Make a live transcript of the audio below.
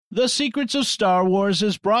The Secrets of Star Wars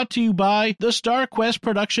is brought to you by the Star Quest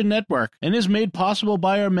Production Network and is made possible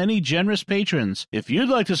by our many generous patrons. If you'd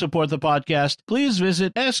like to support the podcast, please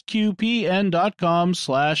visit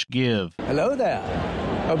sqpn.com/give. Hello there.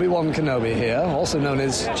 Obi-Wan Kenobi here, also known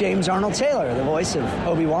as James Arnold Taylor, the voice of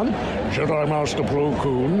Obi-Wan, Jedi Master Plo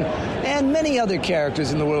Koon, and many other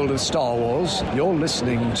characters in the world of Star Wars. You're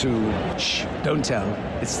listening to... Shh, don't tell.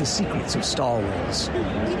 It's The Secrets of Star Wars.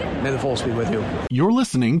 May the Force be with you. You're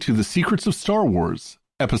listening to The Secrets of Star Wars,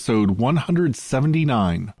 episode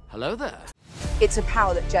 179. Hello there. It's a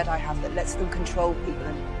power that Jedi have that lets them control people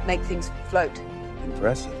and make things float.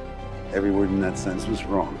 Impressive. Every word in that sentence was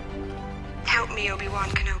wrong. Help me, Obi-Wan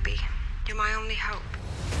Kenobi. You're my only hope.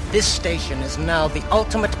 This station is now the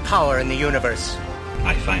ultimate power in the universe.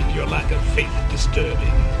 I find your lack of faith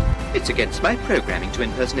disturbing. It's against my programming to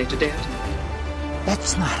impersonate a deity.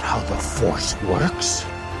 That's not how the Force works.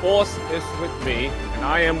 Force is with me, and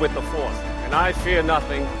I am with the Force, and I fear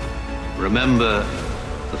nothing. Remember,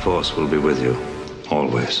 the Force will be with you,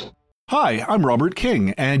 always. Hi, I'm Robert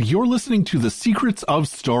King, and you're listening to The Secrets of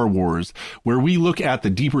Star Wars, where we look at the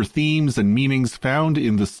deeper themes and meanings found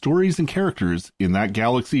in the stories and characters in that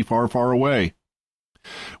galaxy far, far away.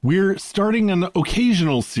 We're starting an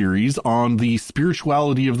occasional series on the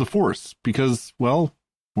spirituality of the Force, because, well,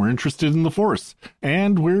 we're interested in the Force,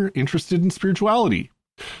 and we're interested in spirituality.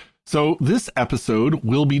 So this episode,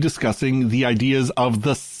 we'll be discussing the ideas of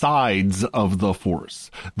the sides of the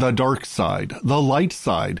Force, the dark side, the light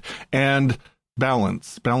side, and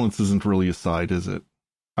balance. Balance isn't really a side, is it?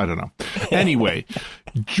 I don't know. Anyway,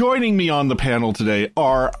 joining me on the panel today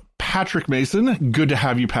are Patrick Mason. Good to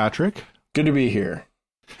have you, Patrick. Good to be here.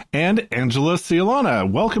 And Angela Cialana.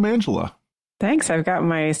 Welcome, Angela. Thanks. I've got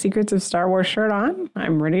my Secrets of Star Wars shirt on.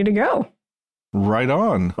 I'm ready to go. Right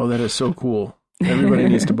on. Oh, that is so cool. Everybody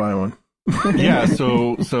needs to buy one. Yeah,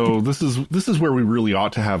 so this is where we really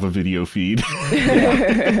ought to have a video feed.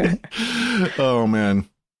 Oh man.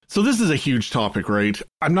 So this is a huge topic, right?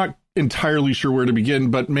 I'm not entirely sure where to begin,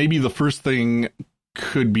 but maybe the first thing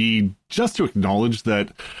could be just to acknowledge that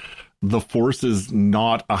the Force is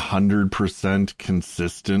not 100%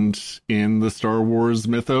 consistent in the Star Wars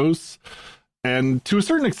mythos. And to a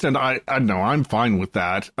certain extent, I know I'm fine with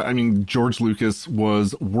that. I mean, George Lucas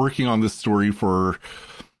was working on this story for,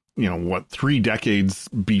 3 decades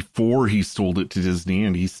before he sold it to Disney,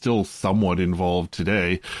 and he's still somewhat involved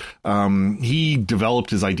today. He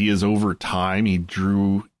developed his ideas over time. He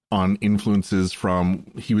drew on influences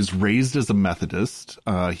he was raised as a Methodist.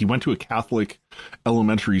 He went to a Catholic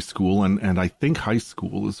elementary school and I think high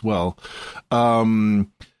school as well.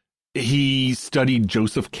 He studied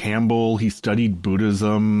Joseph Campbell. He studied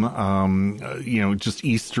Buddhism, just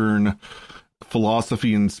Eastern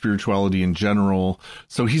philosophy and spirituality in general.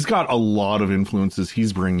 So he's got a lot of influences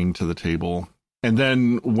he's bringing to the table. And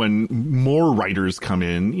then when more writers come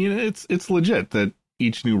in, it's legit that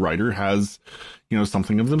each new writer has,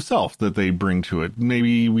 something of themselves that they bring to it.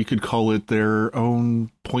 Maybe we could call it their own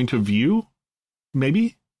point of view,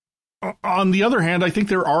 maybe. On the other hand, I think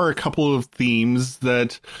there are a couple of themes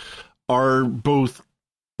that are both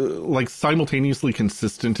simultaneously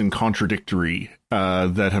consistent and contradictory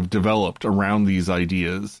that have developed around these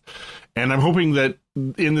ideas. And I'm hoping that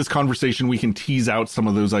in this conversation, we can tease out some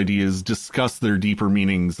of those ideas, discuss their deeper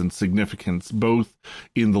meanings and significance, both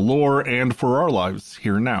in the lore and for our lives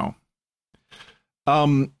here and now.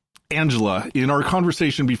 Angela, in our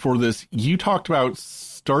conversation before this, you talked about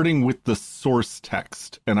starting with the source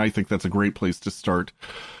text, and I think that's a great place to start.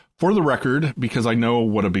 For the record, because I know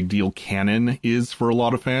what a big deal canon is for a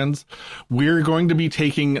lot of fans, we're going to be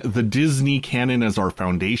taking the Disney canon as our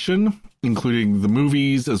foundation, including the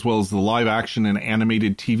movies, as well as the live action and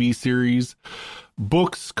animated TV series,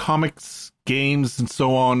 books, comics, games, and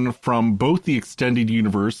so on from both the extended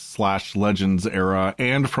universe / Legends era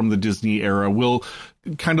and from the Disney era. We'll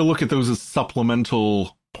kind of look at those as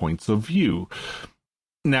supplemental points of view.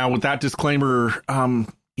 Now, with that disclaimer,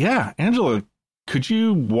 Angela, could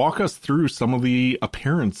you walk us through some of the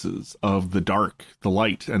appearances of the dark, the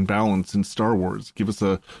light, and balance in Star Wars? Give us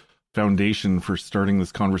a foundation for starting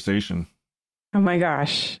this conversation. Oh my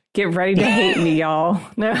gosh. Get ready to hate me, y'all.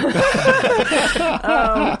 No.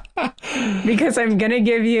 Because I'm going to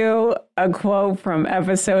give you a quote from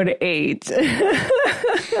episode 8.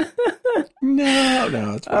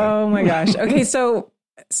 No, it's fine. Oh my gosh. Okay, so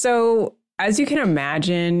as you can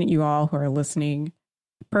imagine, you all who are listening,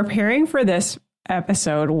 preparing for this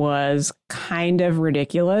episode was kind of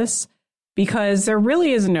ridiculous because there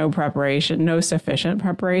really is no sufficient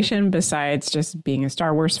preparation besides just being a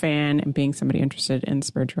Star Wars fan and being somebody interested in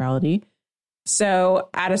spirituality. So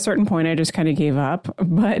at a certain point, I just kind of gave up.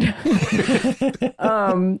 But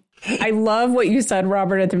I love what you said,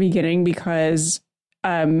 Robert, at the beginning, because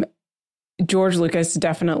George Lucas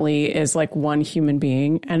definitely is like one human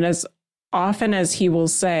being. And as often as he will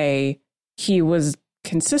say he was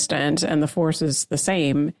consistent and the Force is the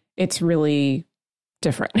same, it's really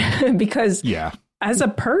different because as a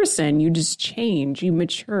person, you just change, you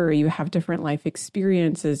mature, you have different life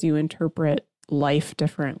experiences, you interpret life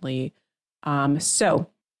differently. So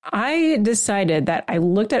I decided that I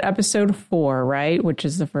looked at episode 4, right, which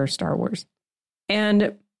is the first Star Wars,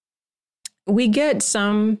 and we get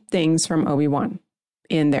some things from Obi-Wan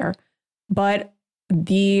in there, but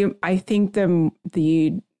I think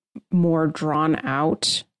the more drawn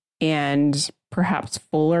out and perhaps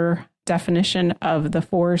fuller definition of the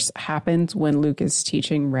Force happens when Luke is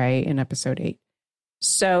teaching Rey in episode 8.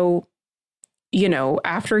 So,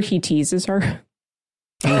 after he teases her.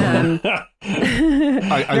 I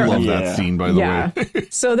love that scene, by the way.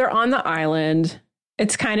 So they're on the island.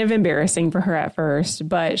 It's kind of embarrassing for her at first,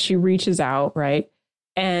 but she reaches out, right?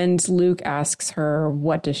 And Luke asks her,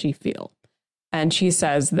 what does she feel? And she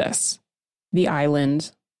says this: the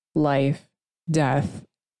island, life, death,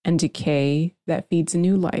 and decay that feeds a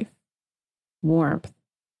new life. Warmth,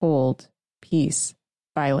 cold, peace,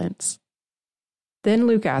 violence. Then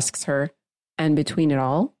Luke asks her, and between it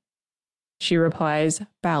all? She replies,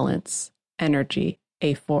 balance, energy,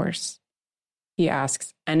 a force. He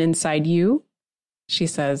asks, and inside you? She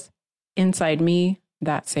says, inside me,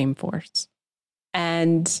 that same force.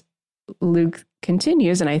 And Luke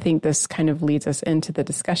continues, and I think this kind of leads us into the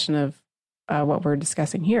discussion of what we're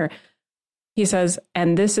discussing here. He says,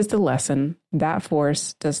 and this is the lesson: that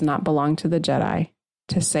force does not belong to the Jedi.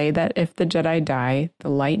 To say that if the Jedi die, the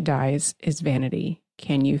light dies is vanity.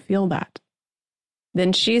 Can you feel that?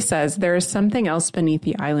 Then she says, there is something else beneath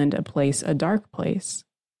the island, a dark place.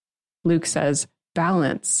 Luke says,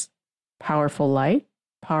 balance, powerful light,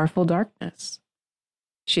 powerful darkness.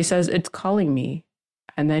 She says, it's calling me.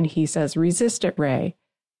 And then he says, resist it, Rey.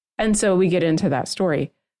 And so we get into that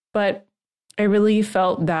story. But I really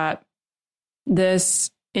felt that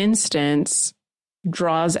this instance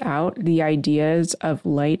draws out the ideas of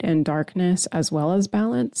light and darkness as well as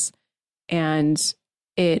balance. And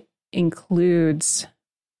it includes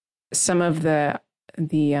some of the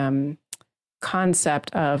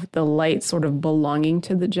concept of the light sort of belonging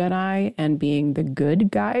to the Jedi and being the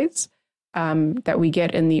good guys that we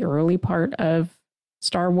get in the early part of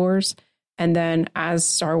Star Wars. And then as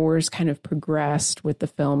Star Wars kind of progressed with the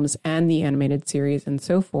films and the animated series and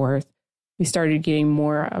so forth, we started getting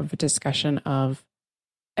more of a discussion of,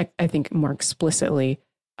 I think more explicitly,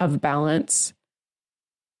 of balance.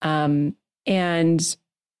 And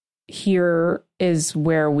here is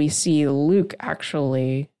where we see Luke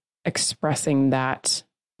actually expressing that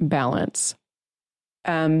balance.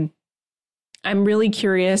 I'm really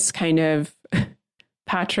curious, kind of,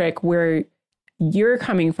 Patrick, where you're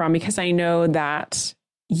coming from, because I know that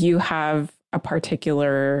you have a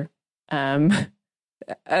particular,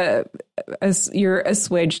 you're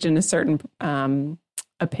assuaged in a certain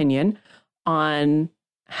opinion on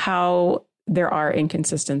how there are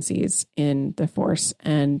inconsistencies in the Force.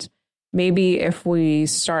 And maybe if we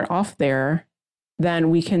start off there, then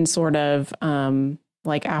we can sort of,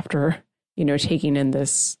 like after, taking in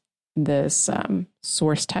this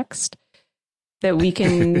source text, that we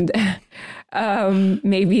can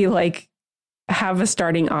maybe like have a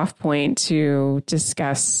starting off point to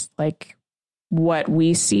discuss like what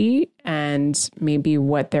we see and maybe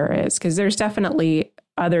what there is. Because there's definitely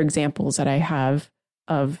other examples that I have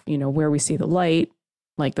of, where we see the light,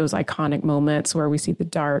 like those iconic moments where we see the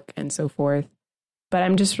dark and so forth. But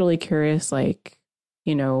I'm just really curious, like,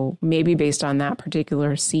 maybe based on that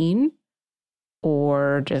particular scene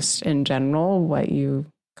or just in general, what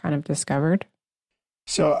you kind of discovered.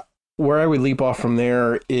 So where I would leap off from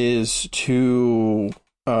there is to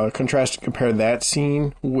contrast and compare that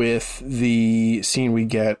scene with the scene we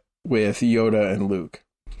get with Yoda and Luke,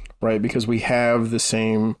 right? Because we have the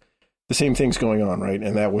same things going on, right?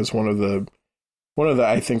 And that was one of the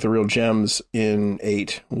I think the real gems in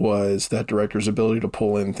 8 was that director's ability to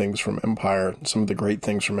pull in things from Empire, some of the great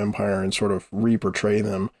things from Empire, and sort of re-portray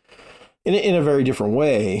them in a very different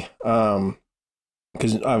way.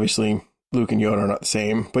 Because obviously Luke and Yoda are not the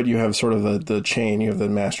same, but you have sort of the chain. You have the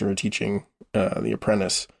master teaching the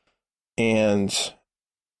apprentice, but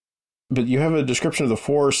you have a description of the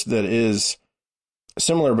Force that is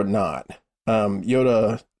similar but not.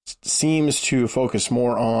 Yoda seems to focus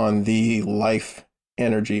more on the life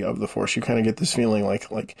energy of the Force. You kind of get this feeling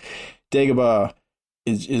like Dagobah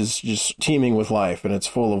is just teeming with life, and it's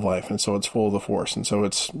full of life, and so it's full of the Force, and so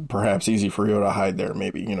it's perhaps easy for Yoda to hide there.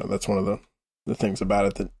 Maybe, you know, that's one of the things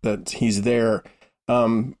about it, that he's there.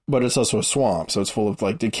 But it's also a swamp, so it's full of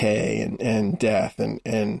like decay and death,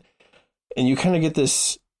 and you kind of get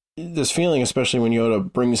this feeling, especially when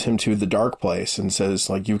Yoda brings him to the dark place and says,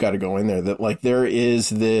 like, you've got to go in there, that like there is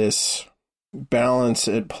this balance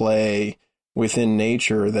at play within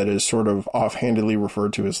nature that is sort of offhandedly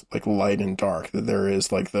referred to as like light and dark, that there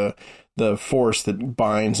is like the force that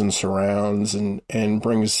binds and surrounds and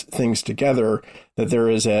brings things together, that there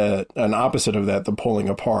is an opposite of that, the pulling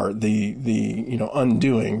apart, the you know,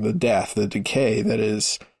 undoing, the death, the decay that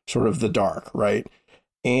is sort of the dark, right?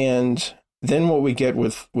 And then what we get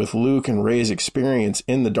with Luke and Rey's experience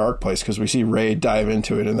in the dark place, because we see Rey dive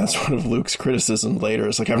into it, and that's one of Luke's criticisms later.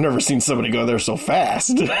 It's like, I've never seen somebody go there so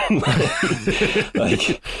fast.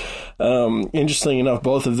 Interesting enough,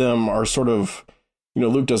 both of them are sort of, you know,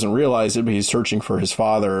 Luke doesn't realize it, but he's searching for his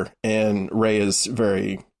father, and Rey is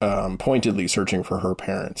very pointedly searching for her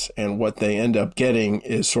parents. And what they end up getting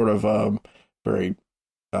is sort of very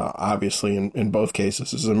obviously in both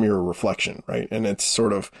cases is a mirror reflection, right? And it's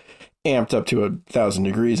sort of amped up to 1,000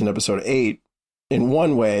 degrees in episode 8 in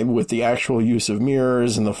one way, with the actual use of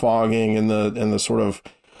mirrors and the fogging and the sort of,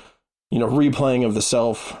 you know, replaying of the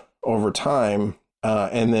self over time.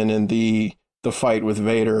 And then in the fight with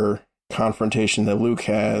Vader confrontation that Luke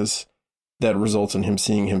has, that results in him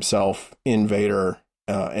seeing himself in Vader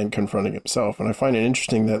and confronting himself. And I find it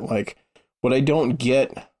interesting that, like, what I don't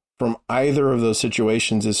get from either of those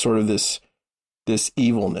situations is sort of this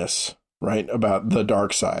evilness, right, about the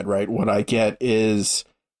dark side, right? What I get is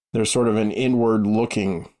there's sort of an inward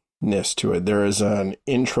lookingness to it. There is an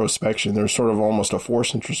introspection. There's sort of almost a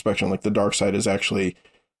forced introspection, like the dark side is actually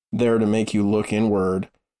there to make you look inward,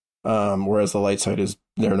 whereas the light side is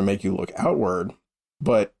there to make you look outward.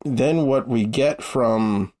 But then what we get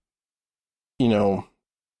from, you know,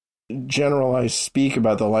 generalized speak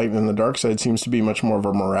about the light and the dark side seems to be much more of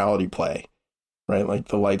a morality play. Right, like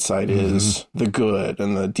the light side is the good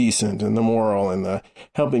and the decent and the moral and the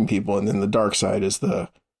helping people, and then the dark side is the,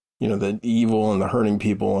 you know, the evil and the hurting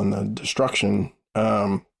people and the destruction.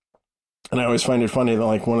 And I always find it funny that,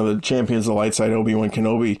 like, one of the champions of the light side, Obi-Wan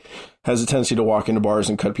Kenobi, has a tendency to walk into bars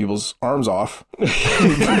and cut people's arms off.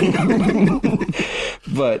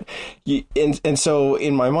 But and so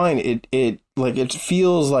in my mind, it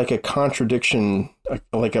feels like a contradiction,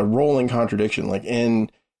 like a rolling contradiction, like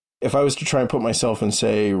in. If I was to try and put myself in,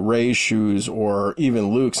 say, Rey's shoes or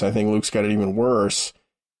even Luke's, I think Luke's got it even worse.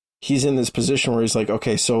 He's in this position where he's like,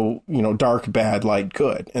 okay, so, you know, dark, bad, light,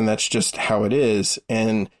 good. And that's just how it is.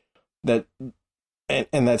 And that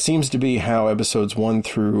seems to be how relatively 1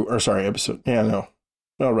 through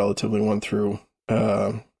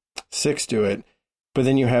 6 do it. But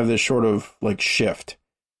then you have this sort of like shift,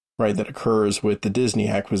 right, that occurs with the Disney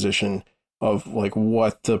acquisition of like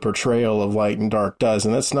what the portrayal of light and dark does.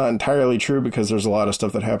 And that's not entirely true, because there's a lot of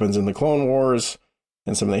stuff that happens in the Clone Wars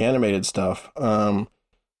and some of the animated stuff. You know,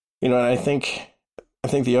 and I think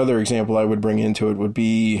the other example I would bring into it would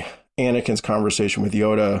be Anakin's conversation with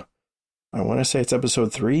Yoda. I want to say it's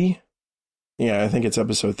episode 3. Yeah, I think it's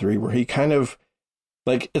episode 3, where he kind of,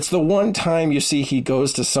 like, it's the one time you see he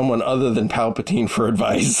goes to someone other than Palpatine for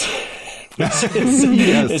advice. Yes.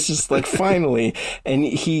 It's just like, finally. And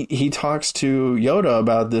he talks to Yoda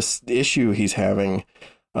about this issue he's having.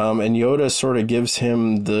 And Yoda sort of gives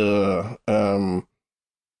him the,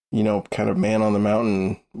 you know, kind of man on the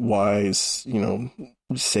mountain wise, you know,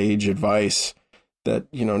 sage advice that,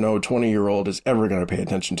 you know, no 20-year-old is ever going to pay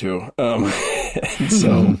attention to. And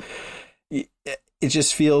so it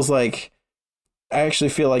just feels like, I actually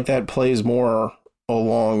feel like that plays more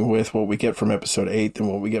along with what we get from episode 8 than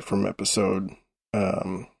what we get from episode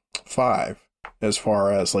 5, as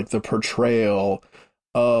far as like the portrayal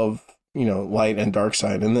of, you know, light and dark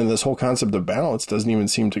side. And then this whole concept of balance doesn't even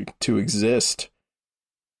seem to exist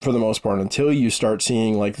for the most part until you start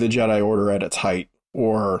seeing like the Jedi Order at its height,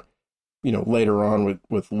 or, you know, later on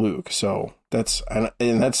with Luke. So that's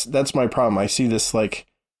my problem. I see this like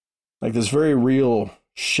this very real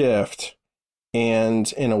shift,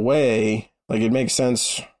 and in a way, like, it makes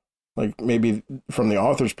sense, like, maybe from the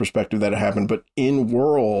author's perspective that it happened, but in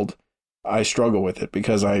world, I struggle with it,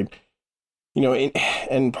 because I, you know,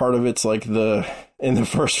 and part of it's like in the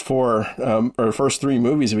first 4 or first 3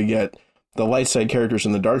 movies we get, the light side characters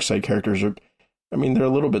and the dark side characters are, I mean, they're a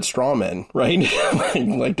little bit straw men, right?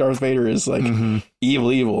 like Darth Vader is like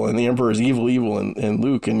evil, and the Emperor is evil, and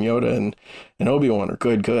Luke and Yoda and Obi-Wan are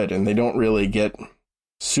good, and they don't really get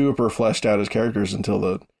super fleshed out as characters until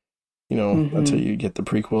the until you get the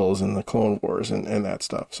prequels and the Clone Wars and that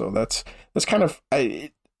stuff. So that's kind of,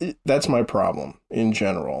 that's my problem in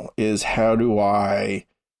general, is how do I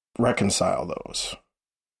reconcile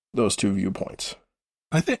those two viewpoints?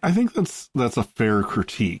 I think that's a fair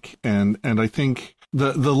critique, and I think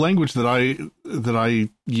the language that I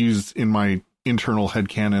use in my internal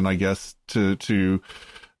headcanon, I guess, to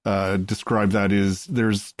describe that is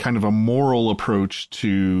there's kind of a moral approach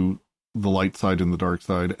to the light side and the dark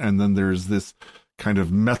side, and then there's this kind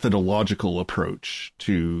of methodological approach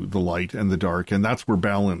to the light and the dark, and that's where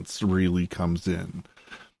balance really comes in.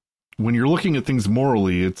 When you're looking at things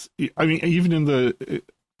morally, even in the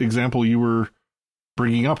example you were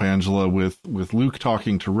bringing up, Angela, with Luke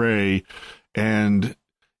talking to Rey, and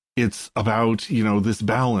it's about, this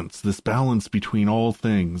balance between all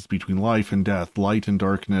things, between life and death, light and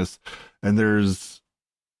darkness, and there's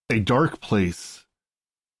a dark place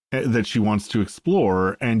that she wants to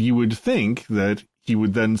explore, and you would think that he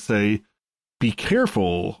would then say, be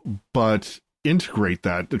careful, but integrate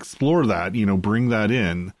that, explore that, bring that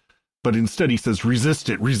in. But instead he says, resist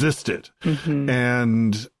it. Mm-hmm.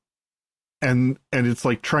 And it's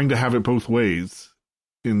like trying to have it both ways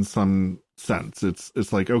in some sense.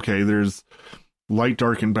 It's like, okay, there's light,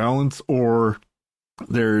 dark, and balance, or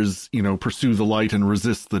there's, pursue the light and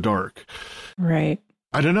resist the dark. Right.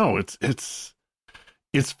 I don't know. It's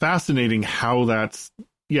fascinating how that's,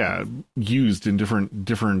 used in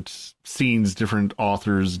different scenes, different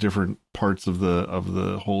authors, different parts of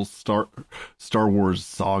the whole Star Wars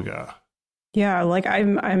saga. Yeah, like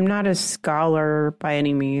I'm not a scholar by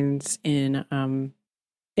any means in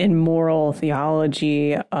moral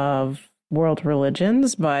theology of world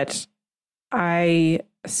religions, but I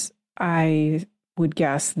would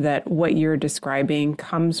guess that what you're describing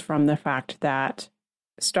comes from the fact that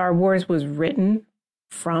Star Wars was written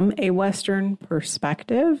from a Western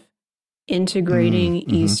perspective, integrating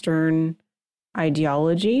Eastern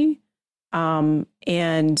ideology.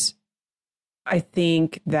 And I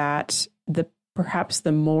think that perhaps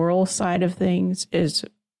the moral side of things is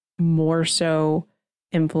more so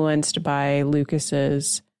influenced by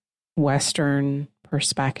Lucas's Western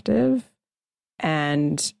perspective,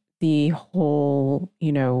 and the whole,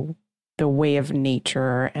 the way of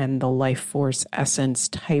nature and the life force essence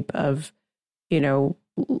type of,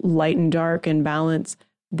 light and dark and balance.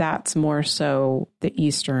 That's more so the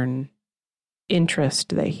Eastern interest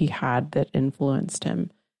that he had that influenced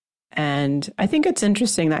him. And I think it's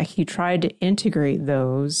interesting that he tried to integrate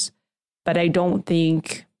those, but I don't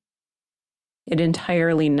think it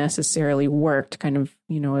entirely necessarily worked. Kind of,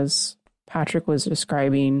 as Patrick was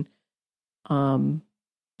describing, there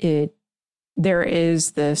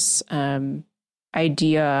is this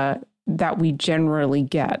idea that we generally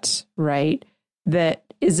get, right, that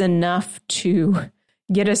is enough to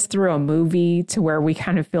get us through a movie to where we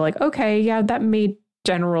kind of feel like, okay, yeah, that made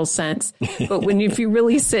general sense. But if you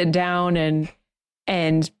really sit down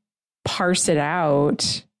and parse it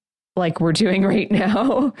out like we're doing right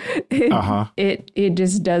now, it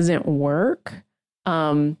just doesn't work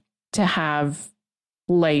to have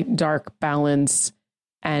light, dark balance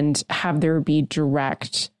and have there be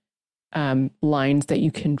direct lines that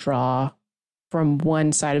you can draw from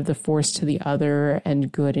one side of the force to the other, and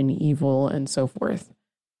good and evil and so forth.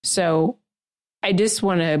 So I just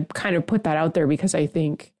want to kind of put that out there, because I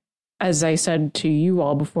think, as I said to you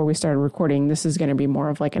all before we started recording, this is going to be more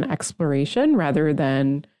of like an exploration rather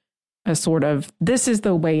than a sort of, this is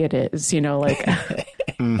the way it is, like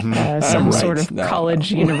some sort of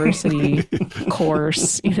college university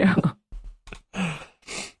course,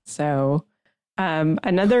 So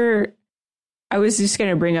I was just going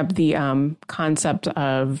to bring up the concept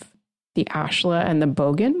of the Ashla and the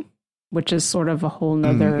Bogan, which is sort of a whole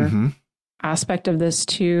nother aspect of this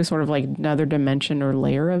too, sort of like another dimension or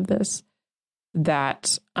layer of this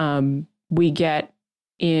that we get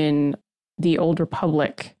in the Old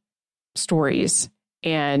Republic stories.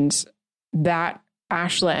 And that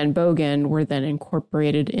Ashla and Bogan were then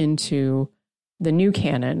incorporated into the new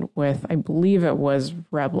canon with, I believe it was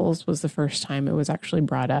Rebels was the first time it was actually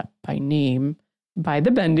brought up by name by the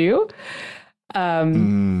Bendu.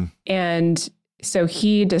 And so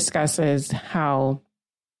he discusses how,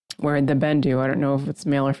 where the Bendu, I don't know if it's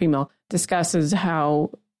male or female, discusses how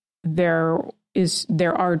there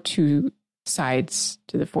are two sides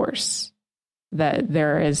to the Force. That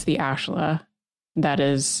there is the Ashla that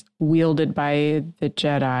is wielded by the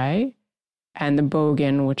Jedi, and the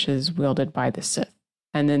Bogan, which is wielded by the Sith.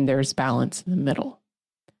 And then there's balance in the middle.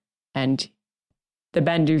 And the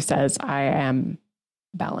Bendu says, I am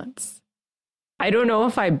balance. I don't know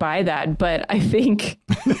if I buy that, but I think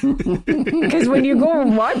because when you go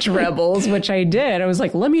and watch Rebels, which I did, I was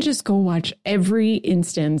like, let me just go watch every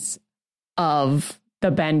instance of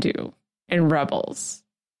the Bendu in Rebels.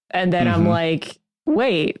 And then I'm like,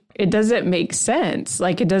 wait, it doesn't make sense.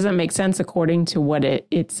 Like, it doesn't make sense according to what it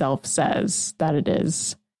itself says that it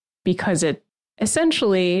is. Because it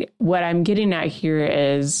essentially, what I'm getting at here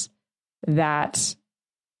is that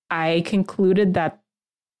I concluded that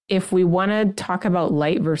if we want to talk about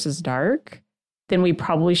light versus dark, then we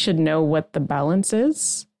probably should know what the balance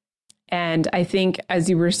is. And I think, as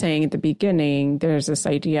you were saying at the beginning, there's this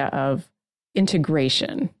idea of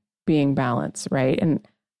integration being balance, right? And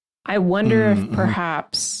I wonder if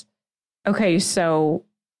perhaps, okay, so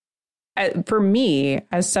for me,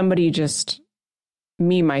 as somebody just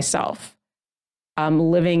me, myself,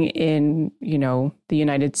 living in, the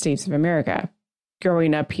United States of America,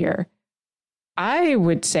 growing up here, I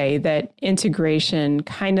would say that integration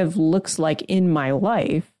kind of looks like in my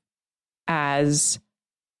life as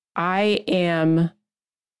I am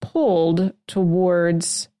pulled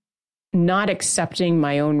towards not accepting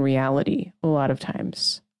my own reality a lot of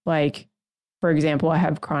times. Like, for example, I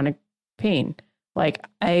have chronic pain. Like,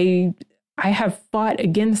 I have fought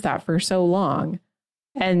against that for so long.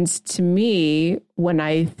 And to me, when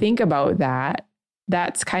I think about that,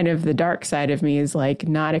 that's kind of the dark side of me, is like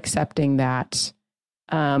not accepting that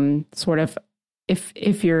sort of,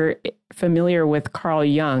 if you're familiar with Carl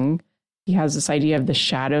Jung, he has this idea of the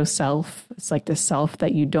shadow self. It's like the self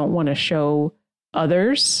that you don't want to show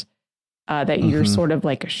others, that you're sort of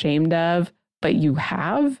like ashamed of, but you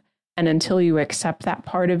have. And until you accept that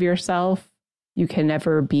part of yourself, you can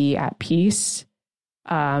never be at peace.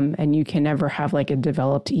 And you can never have like a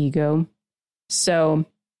developed ego. So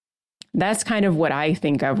that's kind of what I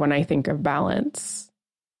think of when I think of balance.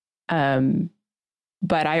 But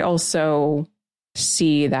I also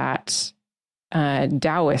see that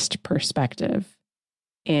Taoist perspective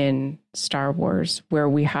in Star Wars, where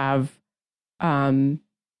we have, you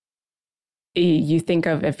think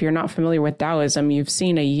of, if you're not familiar with Taoism, you've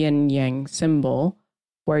seen a yin-yang symbol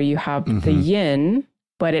where you have the yin,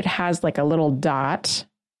 but it has like a little dot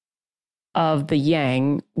of the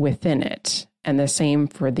yang within it. And the same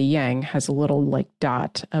for the yang, has a little like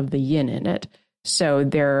dot of the yin in it. So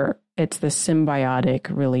it's the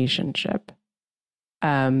symbiotic relationship.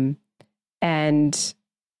 And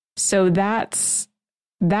so that's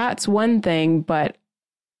one thing, but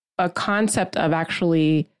a concept of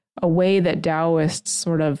actually a way that Taoists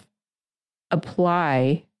sort of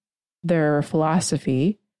apply their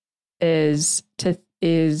philosophy is the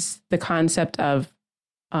concept of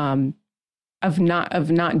not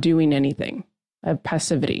doing anything, of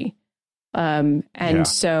passivity.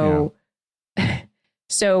 So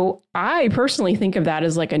I personally think of that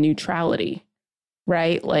as like a neutrality,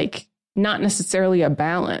 right? Like not necessarily a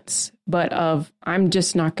balance, but of I'm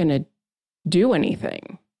just not going to do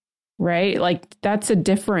anything, right? Like that's a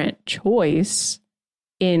different choice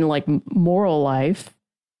in like moral life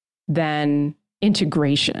than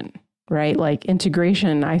integration, right? Like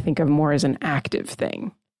integration, I think of more as an active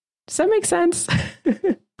thing. Does that make sense?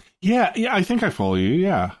 Yeah, I think I follow you.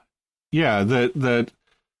 Yeah. That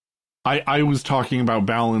I was talking about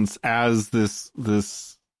balance as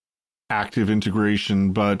this active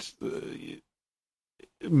integration, but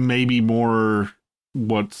maybe more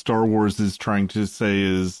what Star Wars is trying to say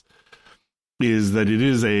is that it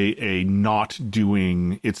is a not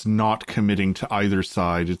doing, it's not committing to either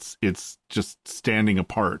side. It's just standing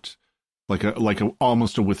apart, like a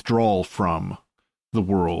almost a withdrawal from the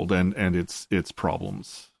world and its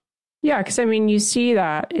problems. Yeah, because I mean, you see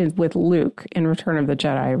that with Luke in Return of the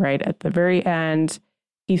Jedi, right? At the very end,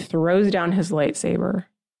 he throws down his lightsaber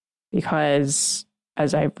because,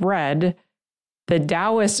 as I've read, the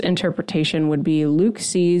Taoist interpretation would be Luke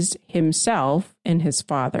sees himself in his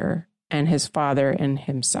father and his father in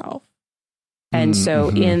himself. And so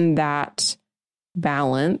in that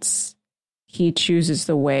balance, he chooses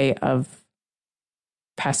the way of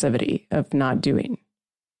passivity, of not doing,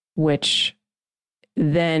 which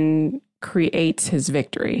then creates his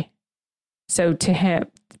victory. So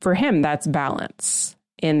for him, that's balance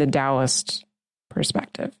in the Taoist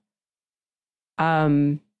perspective.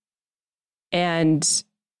 And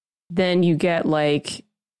then you get like,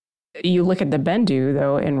 you look at the Bendu,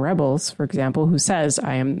 though, in Rebels, for example, who says,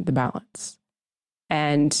 I am the balance.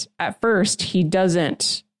 And at first, he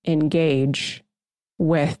doesn't engage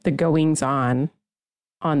with the goings on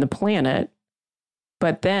the planet.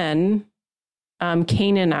 But then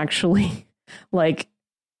Kanan actually like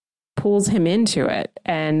pulls him into it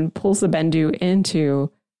and pulls the Bendu into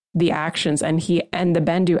the actions, and the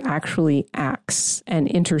Bendu actually acts and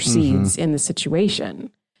intercedes in the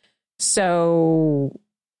situation. So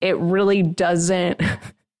it really doesn't,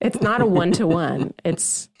 it's not a one-to-one.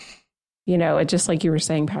 It's, it's just like you were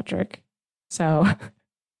saying, Patrick. So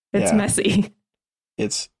it's messy. I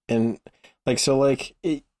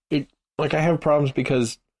have problems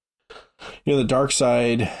because, the dark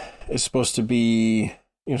side is supposed to be,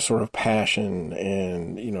 sort of passion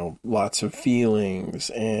and, lots of feelings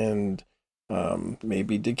and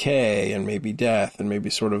maybe decay and maybe death and maybe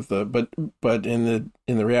sort of but in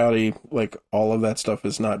the reality, like, all of that stuff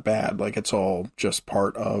is not bad. Like, it's all just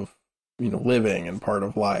part of, living and part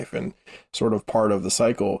of life and sort of part of the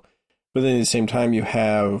cycle. But then at the same time, you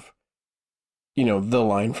have, the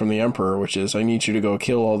line from the Emperor, which is, I need you to go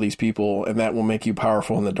kill all these people and that will make you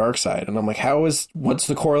powerful in the dark side. And I'm like, what's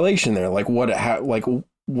the correlation there? Like,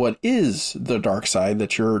 what is the dark side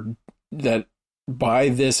that by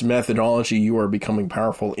this methodology, you are becoming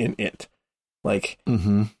powerful in it? Like,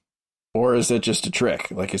 or is it just a trick?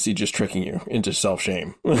 Like, is he just tricking you into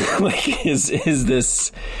self-shame? Like, is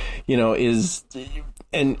this, but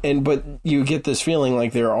you get this feeling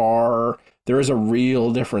like there is a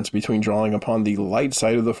real difference between drawing upon the light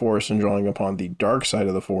side of the Force and drawing upon the dark side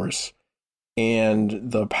of the Force,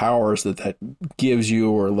 and the powers that gives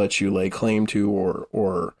you or lets you lay claim to,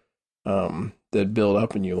 or that build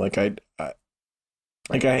up in you. And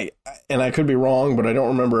I could be wrong, but I don't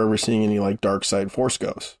remember ever seeing any like dark side Force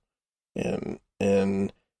ghosts, and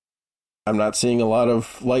I'm not seeing a lot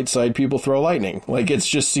of light side people throw lightning. Like, it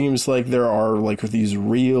just seems like there are like these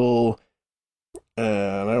real, I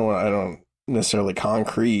don't necessarily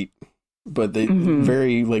concrete, but they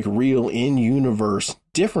very like real in universe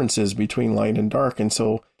differences between light and dark. And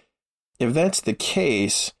so if that's the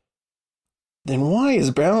case, then why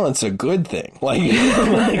is balance a good thing? Like,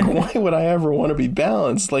 why would I ever want to be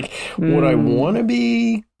balanced? Like, would I want to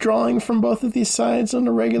be drawing from both of these sides on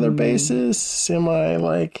a regular basis? Am I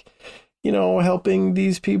like, helping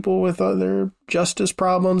these people with other justice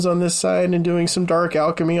problems on this side and doing some dark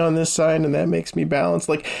alchemy on this side, and that makes me balanced?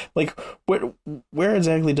 Like where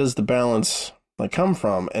exactly does the balance like come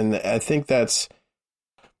from? And I think that's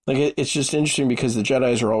like, it's just interesting because the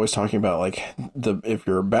Jedis are always talking about like if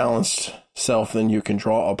you're a balanced self, then you can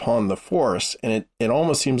draw upon the Force. And it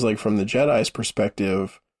almost seems like from the Jedi's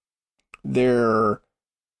perspective, the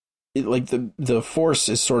Force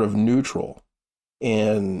is sort of neutral.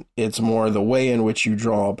 And it's more the way in which you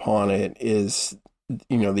draw upon it is,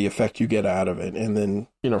 the effect you get out of it. And then,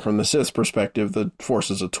 from the Sith's perspective, the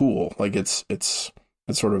Force is a tool. Like, it's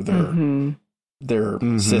sort of their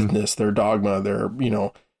Sithness, their dogma, their,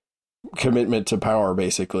 commitment to power,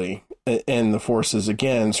 basically. And the Force is,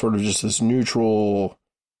 again, sort of just this neutral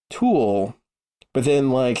tool. But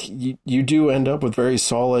then, like, you do end up with very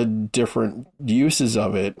solid different uses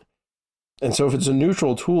of it. And so if it's a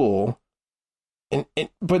neutral tool,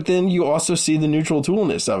 but then you also see the neutral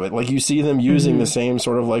toolness of it. Like, you see them using the same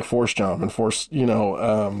sort of like Force jump and Force,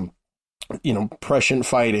 prescient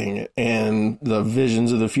fighting and the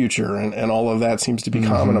visions of the future and all of that seems to be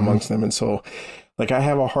common amongst them. And so, like, I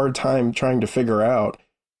have a hard time trying to figure out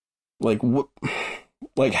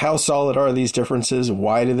like how solid are these differences?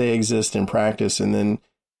 Why do they exist in practice? And then,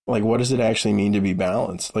 like, what does it actually mean to be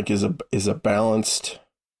balanced? Like, is a balanced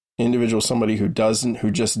individual somebody who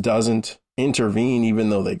just doesn't intervene even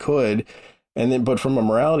though they could? And then, but from a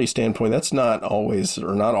morality standpoint, that's not always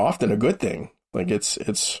or not often a good thing. Like, it's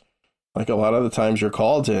like a lot of the times you're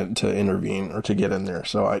called to intervene or to get in there.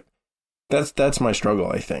 So that's my struggle,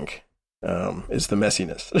 I think, is the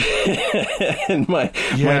messiness and my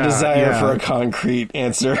desire for a concrete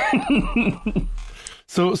answer.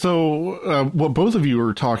 So what both of you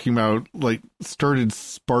were talking about, like, started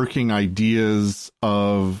sparking ideas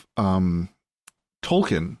of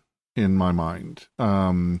Tolkien in my mind,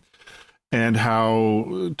 and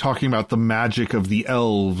how talking about the magic of the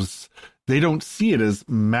elves, they don't see it as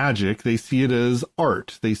magic. They see it as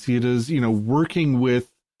art. They see it as, working with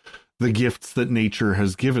the gifts that nature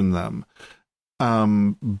has given them.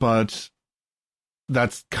 But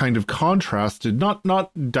that's kind of contrasted,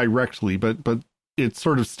 not directly, but it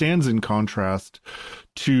sort of stands in contrast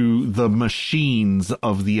to the machines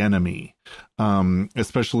of the enemy,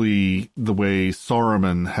 especially the way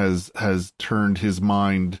Saruman has turned his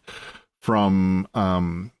mind from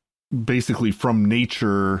basically from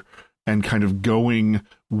nature and kind of going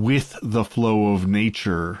with the flow of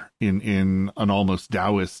nature in an almost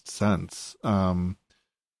Taoist sense.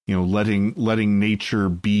 Letting nature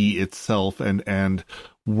be itself and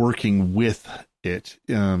working with it,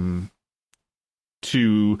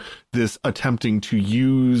 to this attempting to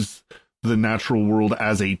use the natural world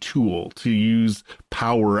as a tool, to use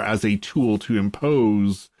power as a tool to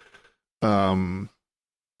impose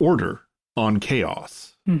order on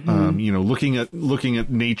chaos. Looking at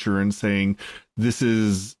nature and saying, this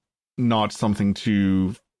is not something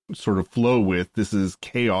to sort of flow with. This is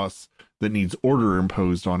chaos that needs order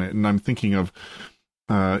imposed on it. And I'm thinking of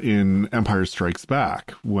in Empire Strikes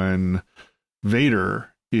Back, when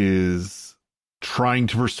Vader is trying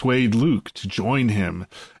to persuade Luke to join him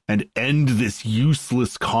and end this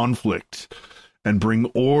useless conflict and bring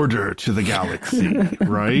order to the galaxy,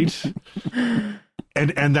 right?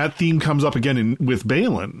 And that theme comes up again with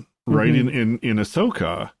Baylan, right? In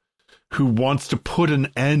Ahsoka, who wants to put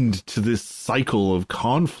an end to this cycle of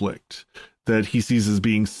conflict that he sees as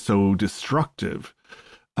being so destructive.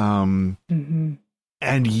 And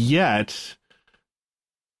yet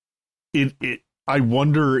I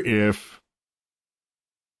wonder if,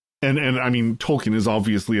 and I mean, Tolkien is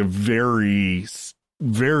obviously a very,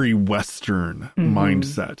 very Western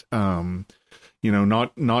mindset.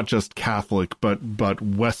 Not just Catholic, but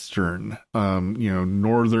Western,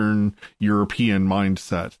 Northern European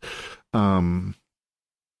mindset.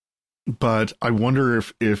 But I wonder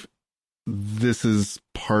if this is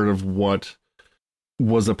part of what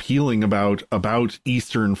was appealing about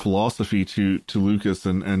Eastern philosophy to Lucas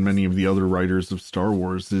and many of the other writers of Star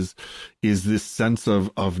Wars is this sense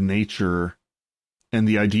of nature, and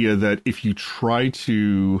the idea that if you try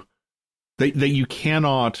to, that you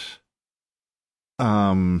cannot,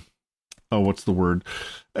 what's the word?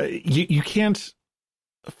 You can't,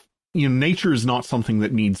 nature is not something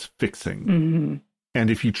that needs fixing. And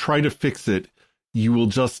if you try to fix it, you will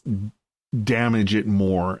just damage it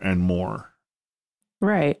more and more.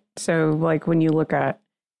 Right. So like when you look at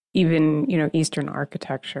even, Eastern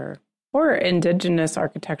architecture or indigenous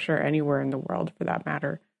architecture anywhere in the world for that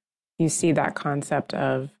matter, you see that concept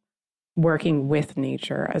of working with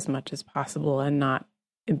nature as much as possible and not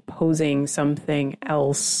imposing something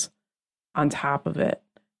else on top of it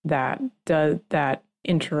that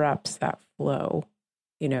interrupts that flow.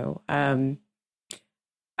 A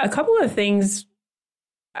couple of things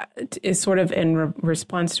is sort of in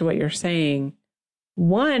response to what you're saying.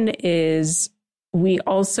 One is we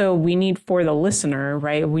need for the listener,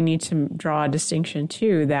 right? We need to draw a distinction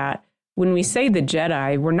too, that when we say the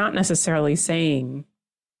Jedi, we're not necessarily saying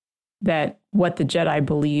that what the Jedi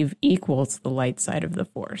believe equals the light side of the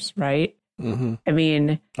Force, right? I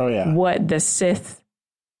mean, what the Sith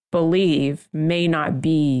believe may not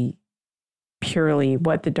be purely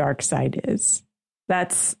what the dark side is.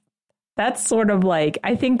 That's sort of like,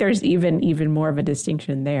 I think there's even more of a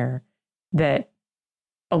distinction there, that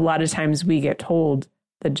a lot of times we get told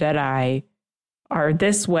the Jedi are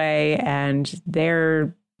this way and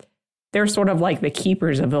they're sort of like the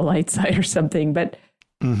keepers of the light side or something. But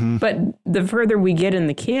the further we get in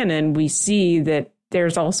the canon, we see that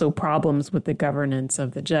there's also problems with the governance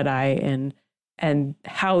of the Jedi and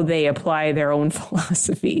how they apply their own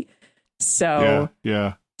philosophy. So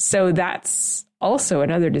So that's also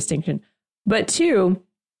another distinction. But two,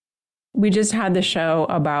 we just had the show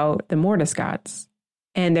about the Mortiscots,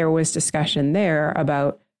 and there was discussion there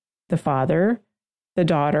about the father, the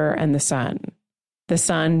daughter, and the son. The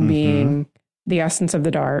son being the essence of the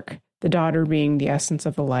dark, the daughter being the essence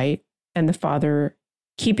of the light, and the father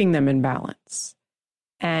keeping them in balance.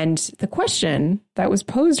 And the question that was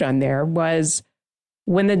posed on there was,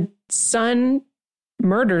 when the son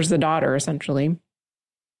murders the daughter, essentially,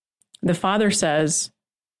 the father says,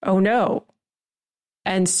 "Oh no."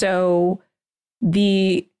 And so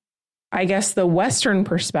I guess the Western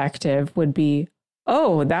perspective would be,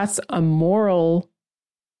 oh, that's a moral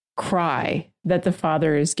cry that the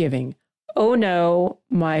father is giving. Oh no,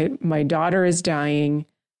 my daughter is dying.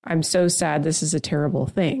 I'm so sad. This is a terrible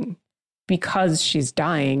thing. Because she's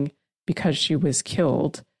dying, because she was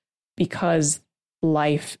killed, because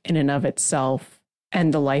life in and of itself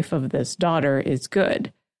and the life of this daughter is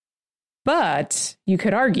good. But you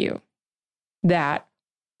could argue that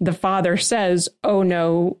the father says, oh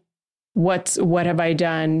no, what have I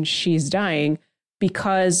done? She's dying,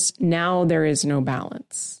 because now there is no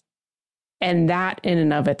balance. And that in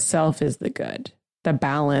and of itself is the good. The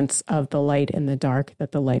balance of the light and the dark,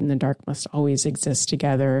 that the light and the dark must always exist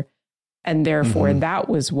together. And therefore that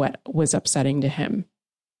was what was upsetting to him.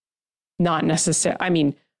 Not necessarily, I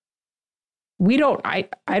mean, I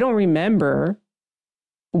don't remember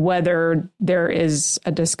whether there is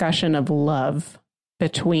a discussion of love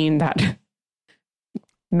between that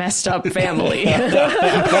messed up family.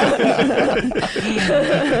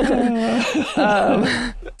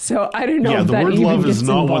 So I don't know. Yeah, if the that word even love gets is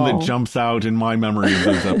not involved. one that jumps out in my memory of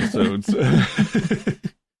those episodes.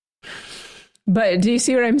 But do you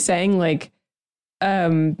see what I'm saying? Like,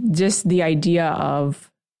 just the idea of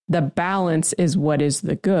the balance is what is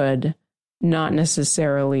the good, not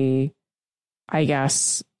necessarily, I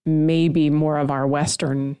guess, maybe more of our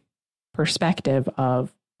Western perspective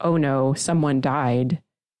of, oh no, someone died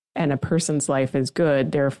and a person's life is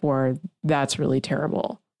good, therefore that's really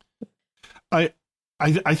terrible. I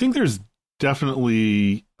think there's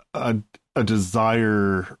definitely a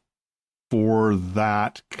desire for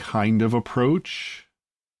that kind of approach.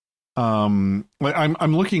 I'm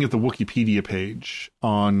looking at the Wikipedia page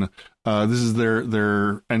on this is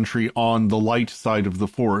their entry on the light side of the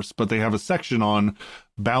Force, but they have a section on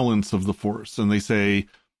balance of the Force, and they say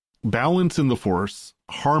balance in the Force,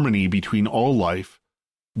 harmony between all life,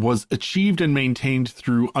 was achieved and maintained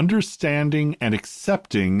through understanding and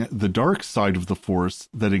accepting the dark side of the Force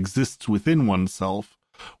that exists within oneself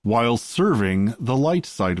while serving the light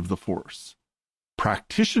side of the Force.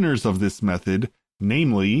 Practitioners of this method,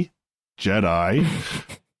 namely Jedi,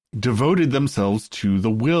 devoted themselves to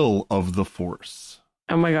the will of the Force.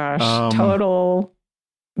 Oh my gosh, total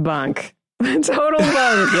bunk. Total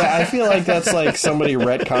bunk. Yeah, I feel like that's like somebody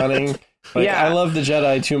retconning. Like, yeah. I love the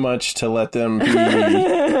Jedi too much to let them be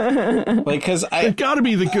like, because they gotta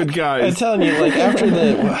be the good guys. I'm telling you, like after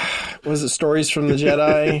was it Stories from the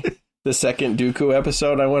Jedi, the second Dooku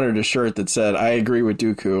episode, I wanted a shirt that said "I agree with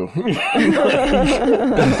Dooku."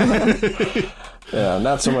 Yeah,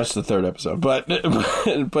 not so much the third episode,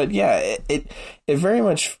 but yeah, it very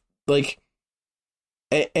much like,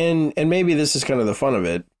 and maybe this is kind of the fun of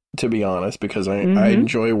it, to be honest, because I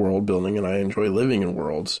enjoy world building and I enjoy living in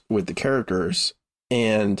worlds with the characters,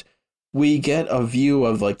 and we get a view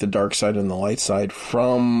of like the dark side and the light side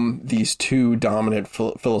from these two dominant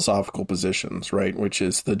philosophical positions, right? Which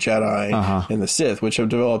is the Jedi and the Sith, which have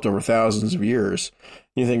developed over thousands of years.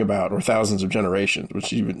 You think about, or thousands of generations,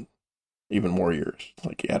 which even more years.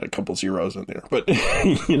 Like you had a couple zeros in there, but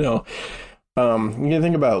you know, you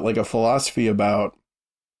think about like a philosophy about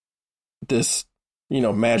this, you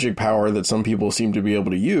know, magic power that some people seem to be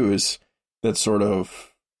able to use that's sort of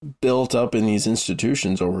built up in these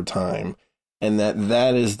institutions over time. And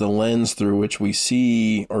that is the lens through which we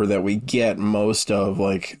see, or that we get most of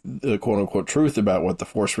like the quote unquote truth about what the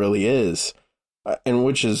Force really is. And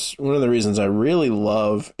which is one of the reasons I really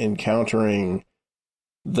love encountering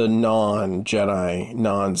the non-Jedi,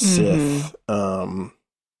 non-Sith,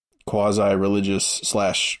 quasi-religious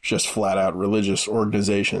 / just flat-out religious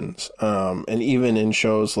organizations. And even in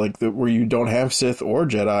shows like where you don't have Sith or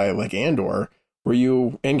Jedi, like Andor, where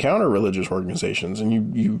you encounter religious organizations,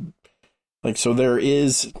 and you like, so there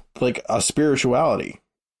is like a spirituality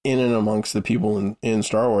in and amongst the people in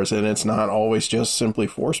Star Wars, and it's not always just simply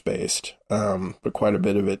Force-based, but quite a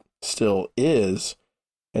bit of it still is.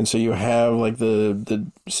 And so you have like the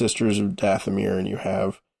Sisters of Dathomir, and you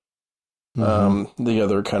have the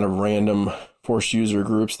other kind of random Force user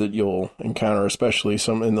groups that you'll encounter, especially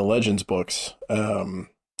some in the Legends books.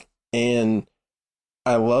 And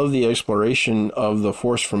I love the exploration of the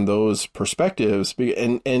Force from those perspectives.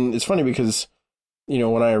 And it's funny because, you know,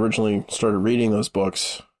 when I originally started reading those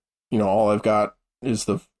books, you know, all I've got is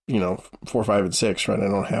the, you know, 4, 5, and 6, right? I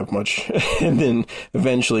don't have much. And then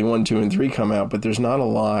eventually 1, 2, and 3 come out, but there's not a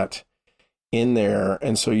lot in there.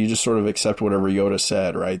 And so you just sort of accept whatever Yoda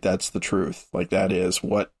said, right? That's the truth. Like that is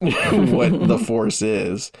what the Force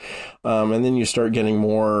is. And then you start getting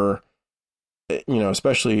more, you know,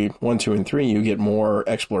 especially 1, 2, and 3, you get more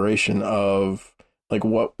exploration of like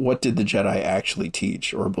what did the Jedi actually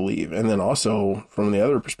teach or believe? And then also from the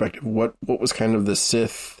other perspective, what was kind of the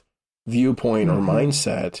Sith viewpoint or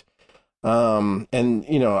mindset. And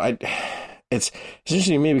you know, it's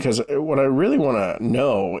interesting to me because what I really want to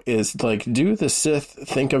know is like, do the Sith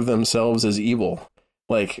think of themselves as evil?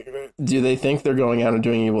 Like, do they think they're going out and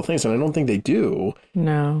doing evil things? And I don't think they do.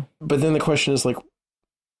 No. But then the question is like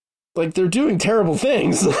they're doing terrible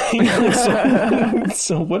things.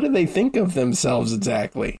 So what do they think of themselves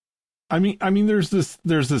exactly? I mean, there's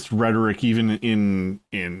this rhetoric even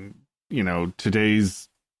in you know today's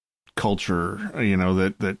culture, you know,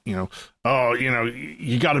 that you know, oh, you know,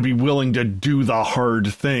 you got to be willing to do the hard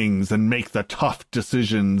things and make the tough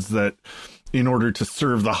decisions that in order to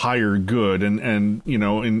serve the higher good, and you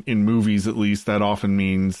know, in movies at least that often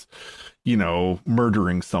means, you know,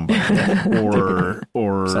 murdering somebody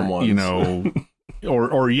or Someone's. You know,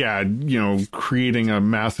 or yeah, you know, creating a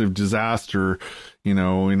massive disaster, you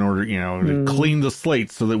know, in order, you know, to clean the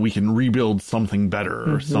slate so that we can rebuild something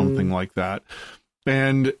better or something like that.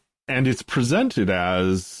 And it's presented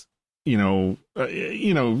as, you know,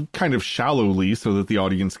 kind of shallowly so that the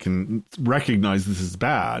audience can recognize this is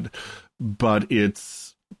bad, but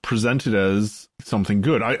it's presented as something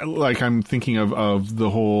good. I'm thinking of the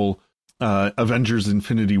whole Avengers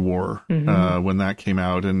Infinity War when that came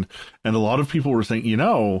out, and a lot of people were saying,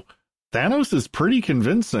 Thanos is pretty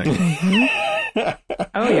convincing.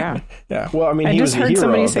 Oh yeah. Yeah. Well, I mean, I just heard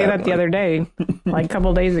somebody say that one. the other day, like a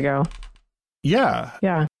couple days ago. Yeah.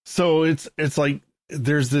 Yeah. So it's like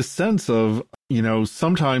there's this sense of,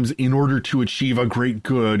 sometimes in order to achieve a great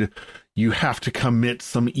good, you have to commit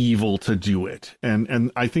some evil to do it.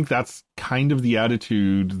 And I think that's kind of the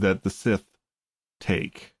attitude that the Sith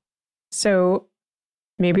take. So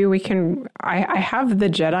maybe we can, I have the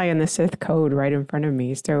Jedi and the Sith code right in front of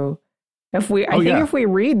me. So if we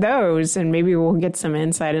read those, and maybe we'll get some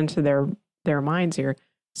insight into their minds here.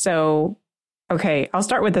 So, okay, I'll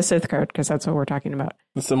start with the Sith code because that's what we're talking about.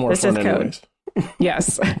 It's the more fun anyways.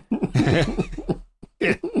 Yes.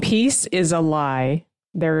 Peace is a lie.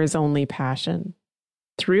 There is only passion.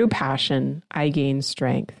 Through passion, I gain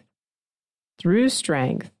strength. Through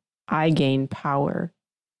strength, I gain power.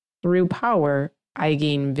 Through power, I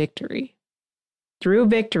gain victory. Through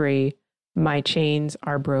victory, my chains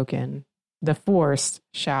are broken. The Force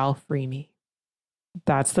shall free me.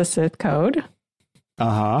 That's the Sith code.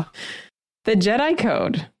 Uh-huh. The Jedi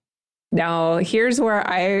code. Now, here's where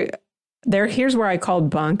I called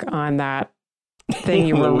bunk on that thing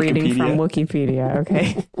you were reading from Wikipedia,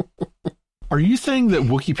 okay? Are you saying that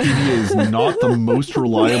Wikipedia is not the most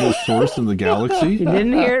reliable source in the galaxy? You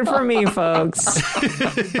didn't hear it from me, folks.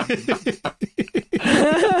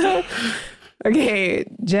 Okay,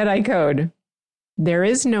 Jedi code. There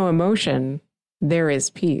is no emotion. There is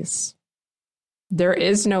peace. There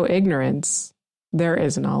is no ignorance. There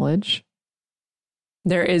is knowledge.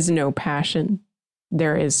 There is no passion.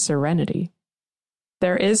 There is serenity.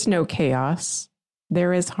 There is no chaos.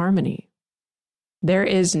 There is harmony. There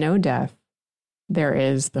is no death. There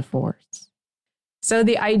is the Force. So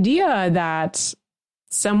the idea that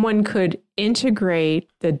someone could integrate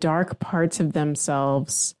the dark parts of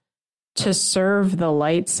themselves to serve the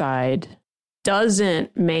light side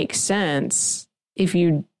doesn't make sense if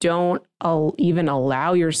you don't even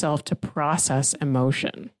allow yourself to process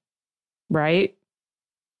emotion, right?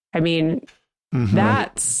 I mean,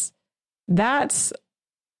 that's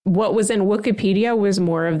what was in Wikipedia was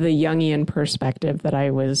more of the Jungian perspective that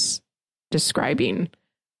I was describing,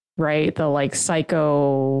 right? The like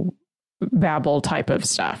psycho babble type of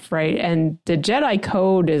stuff, right? And the Jedi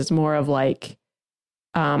code is more of like,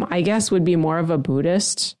 I guess would be more of a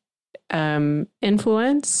Buddhist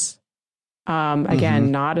influence.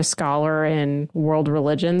 Again, not a scholar in world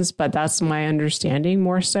religions, but that's my understanding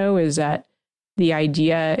more so is that the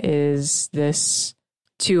idea is this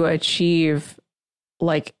to achieve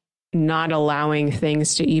like not allowing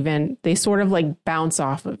things to even, they sort of like bounce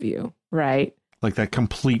off of you, right? Like that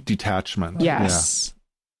complete detachment. Yes.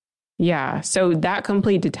 Yeah. So that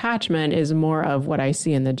complete detachment is more of what I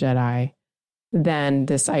see in the Jedi than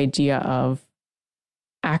this idea of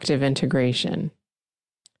active integration.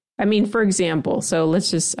 I mean, for example, so let's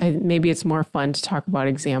just, maybe it's more fun to talk about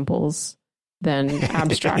examples than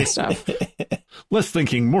abstract stuff. Less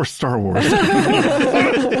thinking, more Star Wars.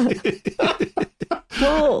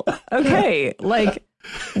 Well, okay. Like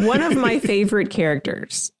one of my favorite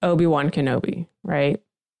characters, Obi-Wan Kenobi, right?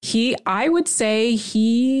 I would say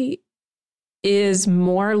he is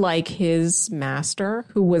more like his master,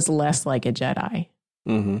 who was less like a Jedi.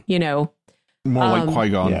 You know, more like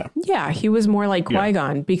Qui-Gon. Yeah, he was more like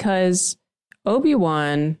Qui-Gon because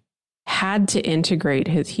Obi-Wan had to integrate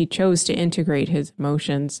he chose to integrate his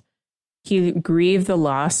emotions. He grieved the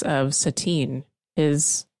loss of Satine,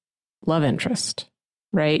 his love interest,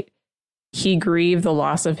 right? He grieved the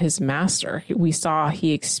loss of his master. We saw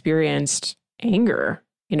he experienced anger,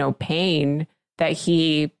 pain that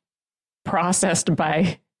he processed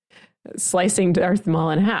by slicing Darth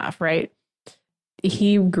Maul in half, right?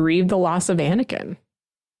 He grieved the loss of Anakin,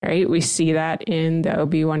 right? We see that in the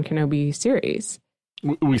Obi-Wan Kenobi series.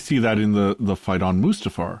 We see that in the fight on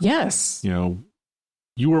Mustafar. Yes.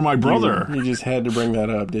 You were my brother. You just had to bring that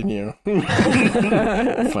up, didn't you?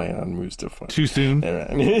 Fight on Mustafar. Too soon?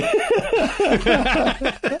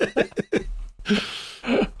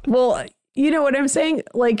 Well, you know what I'm saying?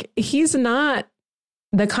 Like, he's not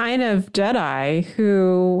the kind of Jedi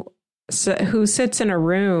who sits in a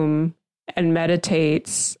room and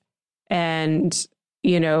meditates and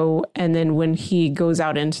then when he goes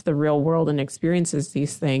out into the real world and experiences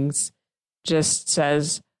these things, just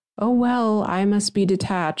says, oh, well, I must be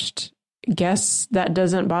detached. Guess that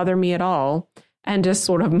doesn't bother me at all. And just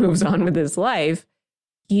sort of moves on with his life.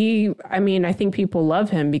 I think people love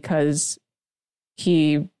him because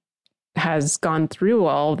he has gone through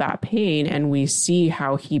all that pain, and we see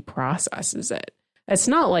how he processes it. It's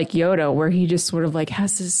not like Yoda, where he just sort of like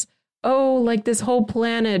has this, like this whole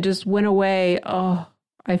planet just went away. Oh,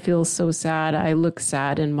 I feel so sad. I look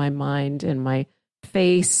sad in my mind, in my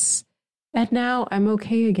face. And now I'm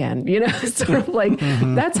okay again. Sort of like,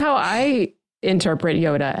 that's how I interpret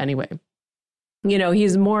Yoda anyway.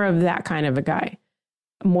 He's more of that kind of a guy,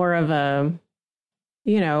 more of a,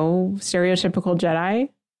 stereotypical Jedi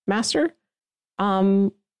master.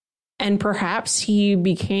 And perhaps he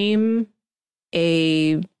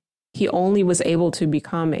only was able to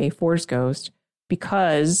become a Force ghost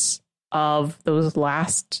because of those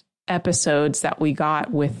last episodes that we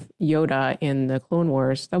got with Yoda in the Clone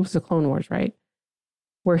Wars. That was the Clone Wars, right?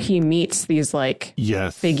 Where he meets these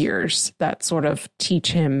figures that sort of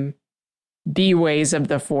teach him the ways of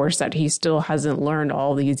the Force that he still hasn't learned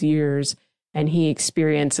all these years. And he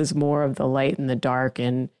experiences more of the light and the dark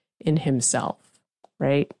in himself,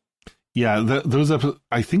 right? Yeah, those episodes,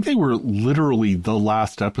 I think they were literally the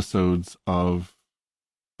last episodes of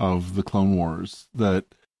the Clone Wars. That,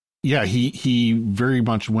 yeah, he very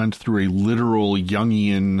much went through a literal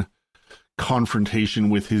Jungian confrontation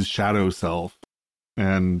with his shadow self,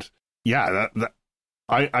 and yeah,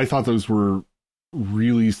 I thought those were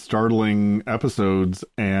really startling episodes,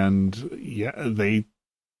 and yeah, they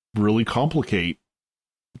really complicate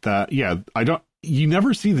that. Yeah, you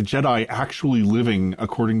never see the Jedi actually living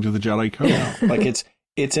according to the Jedi Code. Yeah, like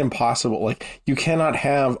it's impossible. Like, you cannot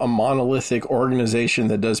have a monolithic organization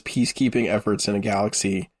that does peacekeeping efforts in a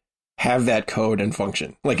galaxy have that code and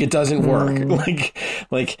function. Like, it doesn't work.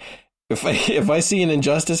 Like if I see an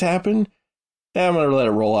injustice happen, I'm going to let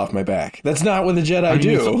it roll off my back. That's not what the Jedi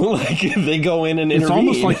do. Like, they go in and intervene. It's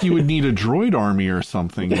almost like you would need a droid army or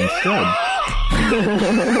something instead.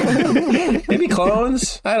 Maybe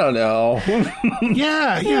clones? I don't know.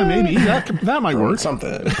 Yeah, maybe. That might work.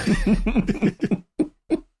 Something.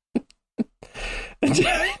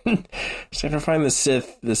 Just trying to find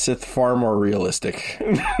the Sith far more realistic.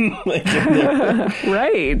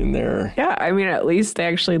 Right. In there. Yeah, I mean, at least they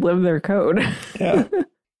actually live their code. Yeah.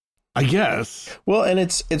 I guess. Well, and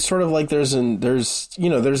it's sort of like there's the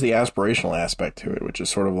aspirational aspect to it, which is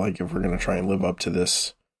sort of like, if we're going to try and live up to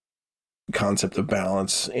this concept of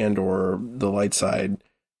balance and or the light side,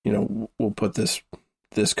 we'll put this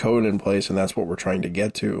code in place, and that's what we're trying to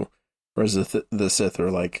get to. Whereas the Sith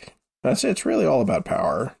are like, it's really all about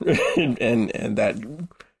power and that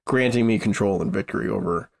granting me control and victory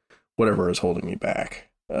over whatever is holding me back.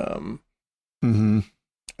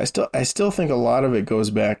 I still think a lot of it goes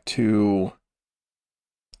back to,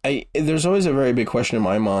 there's always a very big question in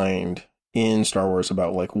my mind in Star Wars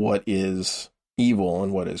about like what is evil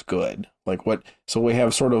and what is good. So we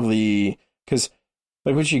have sort of because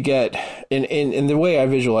like what you get in the way I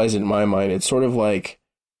visualize it in my mind, it's sort of like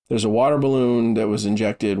there's a water balloon that was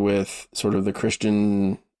injected with sort of the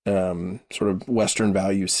Christian sort of Western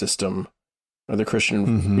value system, or the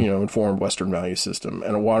Christian, informed Western value system,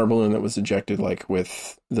 and a water balloon that was ejected like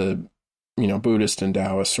with the, Buddhist and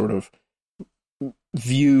Taoist sort of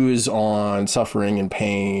views on suffering and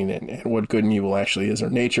pain and what good and evil actually is, or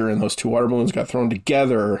nature. And those two water balloons got thrown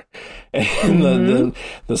together, and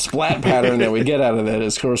the splat pattern that we get out of that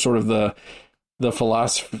is sort of the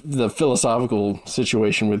philosophical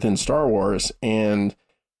situation within Star Wars. And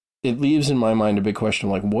it leaves in my mind a big question,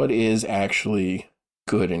 like, what is actually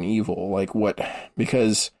good and evil? Like, what,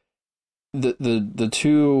 because the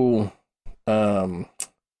two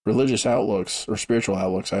religious outlooks or spiritual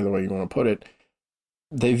outlooks, either way you want to put it,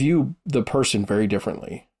 they view the person very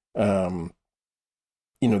differently. The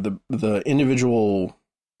individual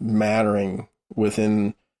mattering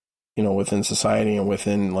within society and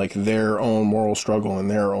within like their own moral struggle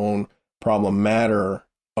and their own problem matter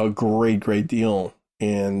a great deal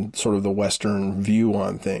in sort of the Western view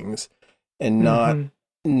on things, and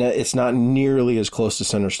it's not nearly as close to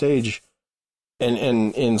center stage. And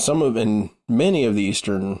in many of the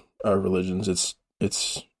Eastern religions,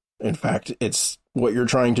 it's in fact, it's what you're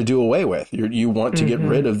trying to do away with. You want to get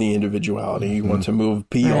rid of the individuality. You want to move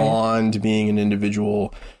beyond being an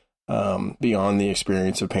individual, beyond the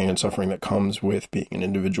experience of pain and suffering that comes with being an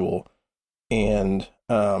individual. And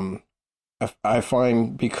I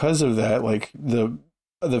find because of that, like the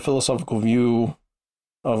philosophical view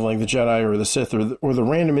of like the Jedi or the Sith or the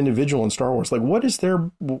random individual in Star Wars, like what is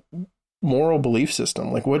their moral belief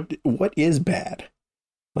system? Like what is bad?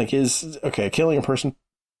 Like killing a person?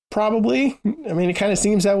 Probably. I mean, it kind of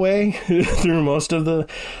seems that way through most of the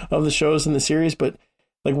shows in the series, but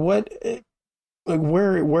like where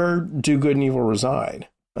do good and evil reside?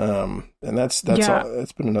 And that's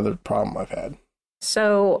been another problem I've had.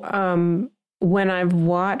 So when I've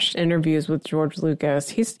watched interviews with George Lucas,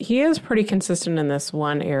 he is pretty consistent in this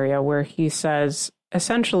one area where he says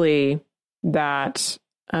essentially that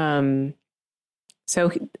the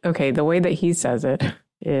way that he says it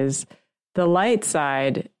is the light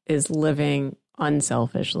side is living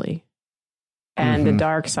unselfishly and the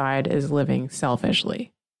dark side is living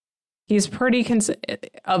selfishly. He's pretty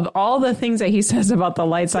of all the things that he says about the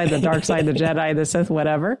light side, the dark side, the Jedi, the Sith,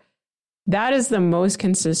 whatever, that is the most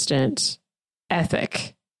consistent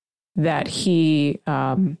ethic that he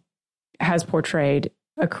has portrayed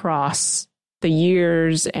across the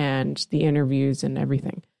years and the interviews and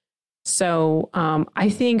everything. So I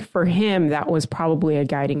think for him, that was probably a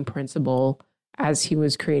guiding principle as he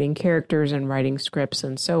was creating characters and writing scripts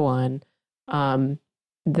and so on,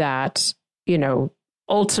 that, you know,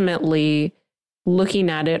 ultimately looking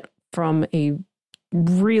at it from a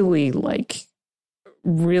really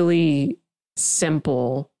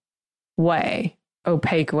simple way,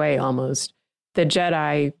 opaque way almost, the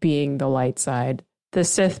Jedi being the light side, the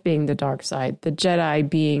Sith being the dark side, the Jedi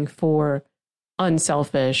being for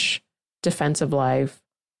unselfish defensive life,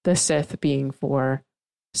 the Sith being for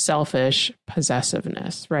selfish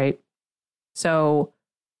possessiveness, right? So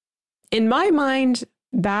in my mind,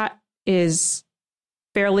 that is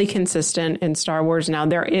fairly consistent in Star Wars. Now,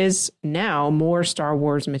 there is now more Star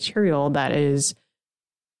Wars material that is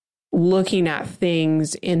looking at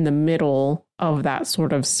things in the middle of that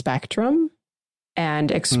sort of spectrum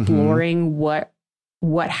and exploring what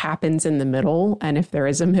happens in the middle, and if there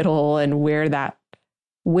is a middle, and where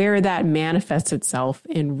that manifests itself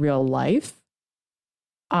in real life.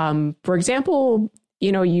 For example,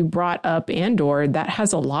 you know, you brought up Andor. That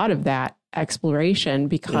has a lot of that exploration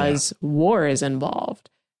because war is involved.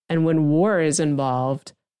 And when war is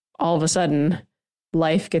involved, all of a sudden,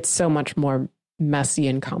 life gets so much more messy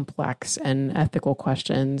and complex, and ethical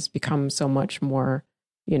questions become so much more,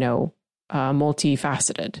 you know,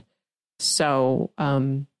 multifaceted. So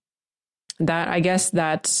that, I guess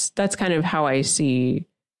that's kind of how I see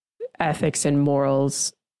ethics and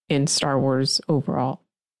morals in Star Wars overall.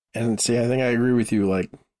 And see, I think I agree with you like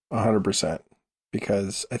 100%,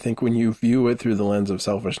 because I think when you view it through the lens of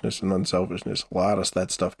selfishness and unselfishness, a lot of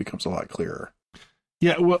that stuff becomes a lot clearer.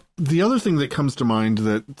 Yeah, well, the other thing that comes to mind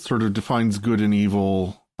that sort of defines good and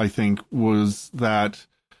evil, I think, was that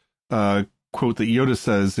quote that Yoda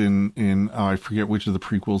says in I forget which of the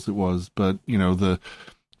prequels it was, but, you know, the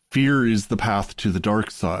fear is the path to the dark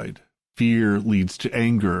side. Fear leads to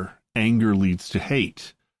anger. Anger leads to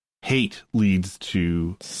hate. Hate leads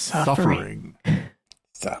to suffering.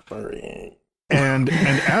 And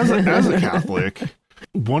as a Catholic,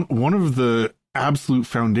 one of the absolute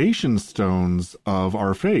foundation stones of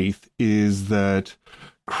our faith is that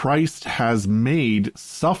Christ has made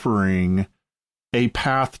suffering a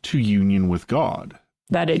path to union with God.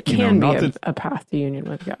 That it can be a path to union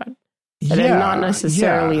with God. That it not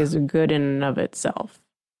necessarily is good in and of itself.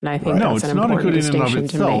 And I think that's an important distinction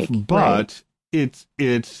to make. But it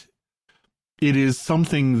is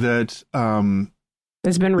something that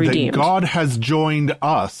has been redeemed. That God has joined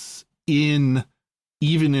us in,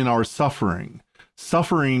 even in our suffering.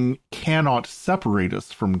 Suffering cannot separate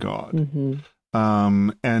us from God.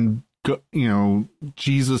 And, you know,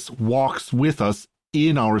 Jesus walks with us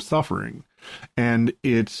in our suffering. And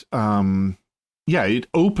it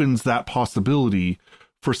opens that possibility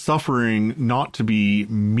for suffering not to be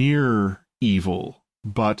mere evil,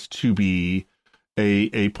 but to be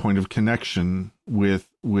a point of connection with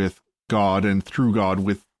God, and through God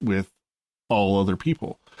with all other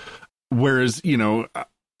people. Whereas, you know,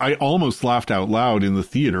 I almost laughed out loud in the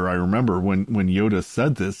theater. I remember when Yoda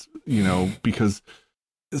said this, you know, because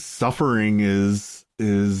suffering is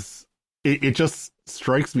it just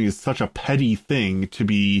strikes me as such a petty thing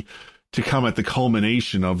to come at the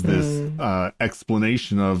culmination of this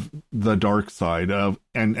explanation of the dark side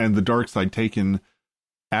and the dark side taken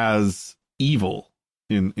as evil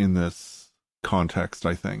in this context,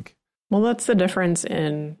 I think. Well, that's the difference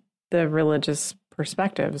in the religious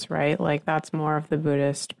perspectives, right? Like, that's more of the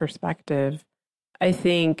Buddhist perspective. I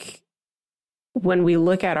think when we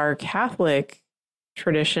look at our Catholic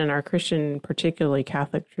tradition, our Christian, particularly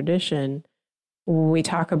Catholic tradition, when we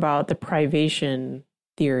talk about the privation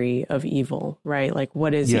theory of evil, right? Like,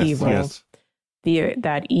 what is evil? Yes.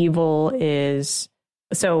 That evil is,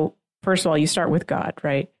 so first of all, you start with God,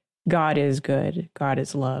 right? God is good. God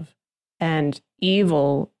is love. And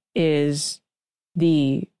evil is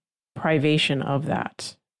the privation of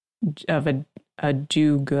that, of a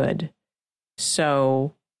do good.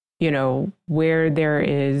 So, you know, where there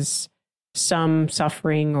is some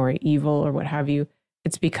suffering or evil or what have you,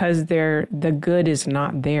 it's because the good is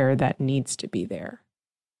not there that needs to be there.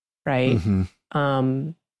 Right.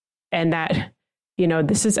 And that,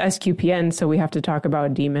 this is SQPN, so we have to talk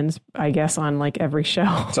about demons, I guess, on like every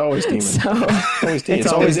show. It's always demons. It's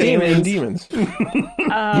always demons.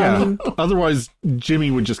 Yeah. Otherwise,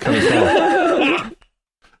 Jimmy would just cut us off.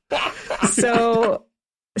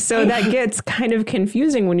 So that gets kind of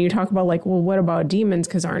confusing when you talk about like, well, what about demons?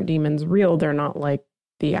 Because aren't demons real? They're not like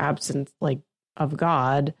the absence like of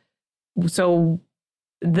God. So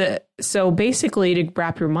basically, to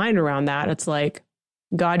wrap your mind around that, it's like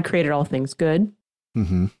God created all things good.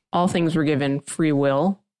 Mm-hmm. All things were given free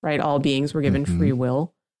will, right? All beings were given free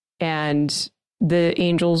will. And the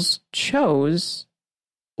angels chose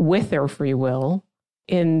with their free will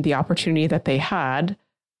in the opportunity that they had.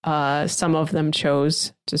 Some of them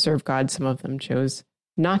chose to serve God. Some of them chose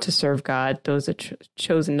not to serve God. Those that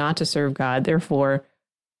chose not to serve God. Therefore,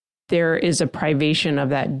 there is a privation of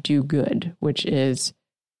that due good, which is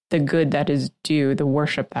the good that is due, the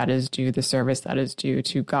worship that is due, the service that is due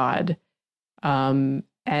to God. And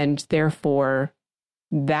therefore,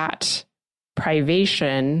 that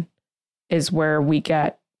privation is where we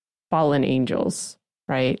get fallen angels,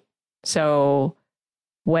 right? So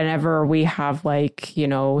whenever we have like,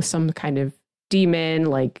 some kind of demon,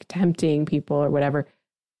 like tempting people or whatever,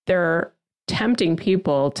 they're tempting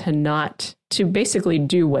people to basically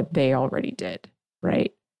do what they already did,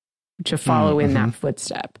 right? To follow in that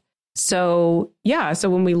footstep. So, so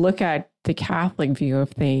when we look at the Catholic view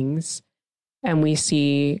of things and we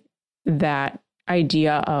see that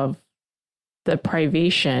idea of the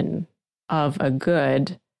privation of a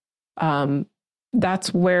good,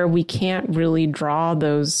 that's where we can't really draw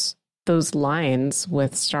those lines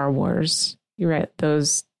with Star Wars. You're right.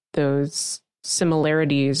 Those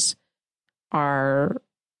similarities are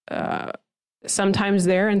sometimes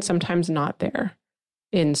there and sometimes not there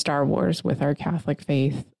in Star Wars with our Catholic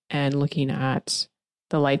faith and looking at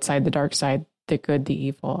the light side, the dark side, the good, the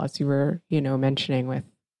evil, as you were, mentioning with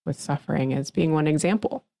suffering as being one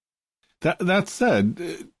example. That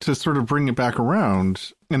said, to sort of bring it back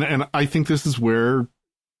around, and I think this is where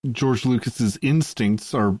George Lucas's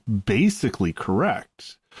instincts are basically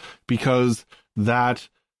correct, because that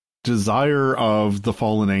desire of the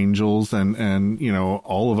fallen angels and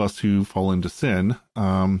all of us who fall into sin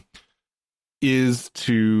is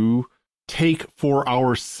to take for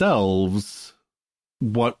ourselves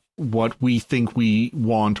what we think we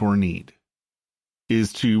want or need,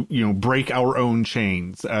 is to break our own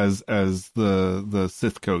chains, as the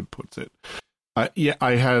Sith code puts it. I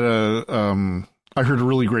heard a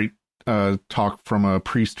really great talk from a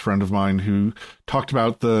priest friend of mine who talked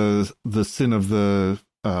about the sin of the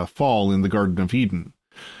fall in the Garden of Eden,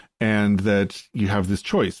 and that you have this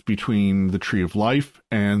choice between the tree of life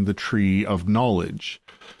and the tree of knowledge,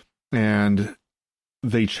 and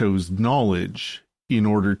they chose knowledge in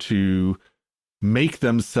order to make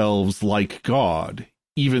themselves like God,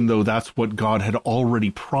 even though that's what God had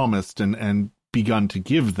already promised and begun to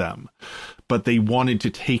give them. But they wanted to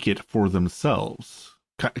take it for themselves,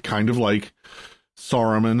 kind of like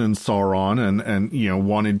Saruman and Sauron, and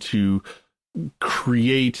wanted to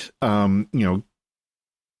create a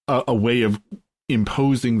way of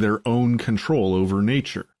imposing their own control over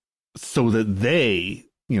nature, so that they,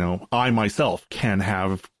 I myself, can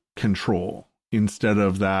have control, instead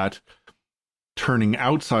of that turning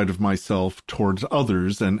outside of myself towards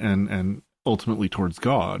others and ultimately towards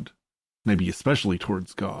God, maybe especially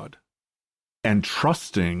towards God, and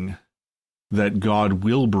trusting that God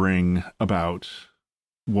will bring about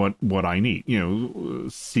what I need.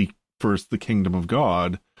 Seek first the kingdom of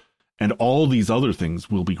God, and all these other things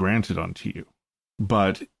will be granted unto you.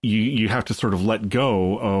 But you have to sort of let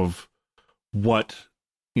go of what,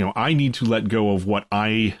 I need to let go of what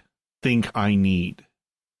I think I need,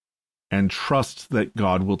 and trust that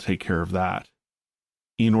God will take care of that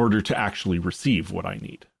in order to actually receive what I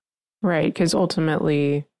need. Right, because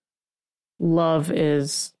ultimately, love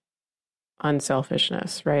is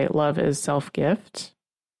unselfishness, right? Love is self-gift,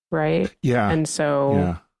 right? Yeah. And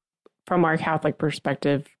so, from our Catholic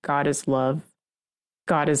perspective, God is love.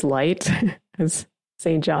 God is light, as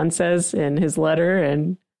St. John says in his letter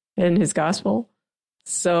and in his gospel.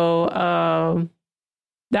 So,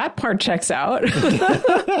 that part checks out. I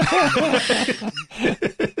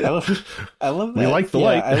love that. We like the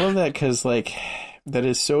light. I love that because, that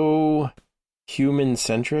is so human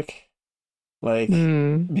centric.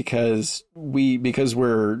 Because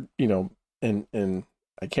we're, and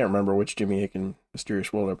I can't remember which Jimmy Hicken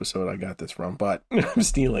Mysterious World episode I got this from, but I'm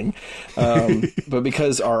stealing. But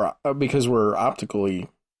because we're optically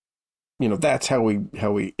that's how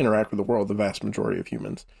we interact with the world. The vast majority of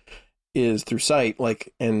humans is through sight,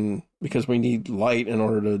 and because we need light in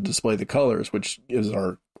order to display the colors, which is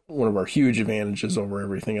one of our huge advantages over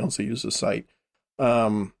everything else that uses sight.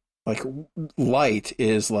 Light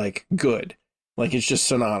is good, it's just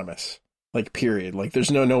synonymous, period.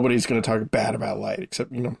 There's nobody's going to talk bad about light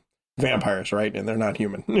except vampires, right? And they're not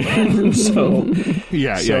human.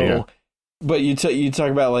 Yeah. But you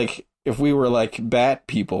talk about if we were bat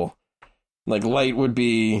people, light would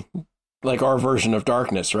be our version of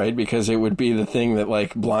darkness, right? Because it would be the thing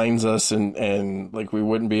that blinds us and we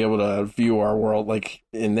wouldn't be able to view our world.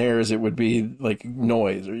 In theirs, it would be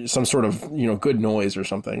noise or some sort of, good noise or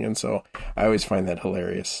something. And so I always find that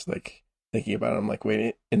hilarious. Thinking about it, I'm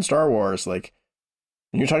wait, in Star Wars, when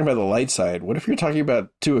you're talking about the light side, what if you're talking about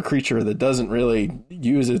to a creature that doesn't really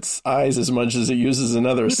use its eyes as much as it uses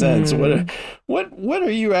another sense? What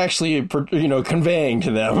are you actually, conveying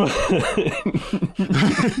to them?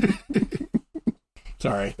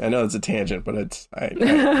 Sorry, I know it's a tangent, but it's I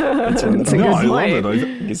love it.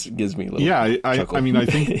 It gives me a little chuckle. I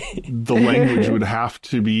think the language would have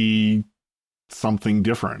to be something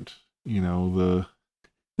different.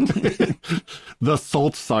 The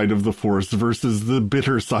salt side of the Force versus the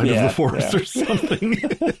bitter side of the Force, or something.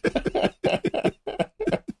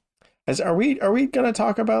 Are we going to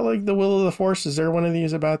talk about the will of the Force? Is there one of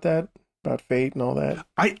these about that, about fate and all that?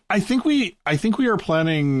 I think we are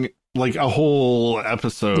planning a whole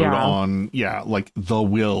episode on the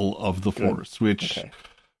will of the Force, which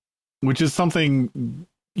is something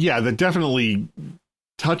that definitely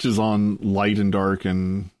touches on light and dark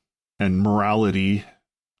and morality.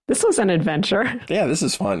 This was an adventure. Yeah, this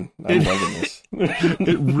is fun. I'm loving this.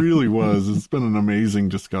 It really was. It's been an amazing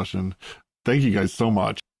discussion. Thank you guys so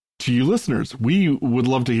much. To you listeners, we would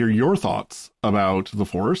love to hear your thoughts about the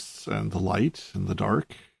Force and the light and the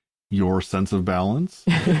dark, your sense of balance.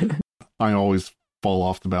 I always fall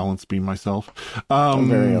off the balance beam myself. I'm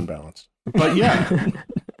very unbalanced. But yeah.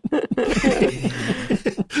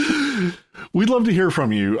 We'd love to hear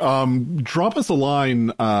from you. Drop us a line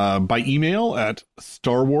by email at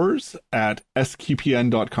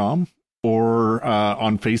starwars@sqpn.com or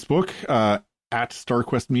on Facebook at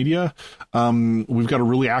StarQuest Media. We've got a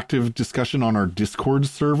really active discussion on our Discord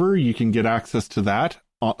server. You can get access to that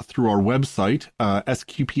through our website,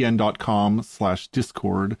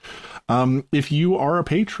 sqpn.com/discord. If you are a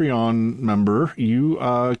Patreon member, you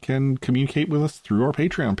can communicate with us through our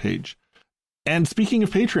Patreon page. And speaking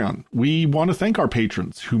of Patreon, we want to thank our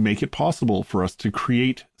patrons who make it possible for us to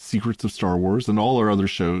create Secrets of Star Wars and all our other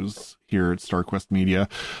shows here at StarQuest Media.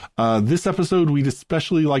 This episode, we'd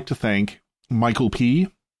especially like to thank Michael P.,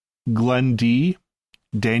 Glenn D.,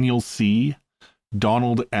 Daniel C.,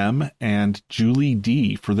 Donald M., and Julie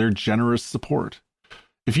D. for their generous support.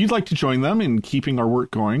 If you'd like to join them in keeping our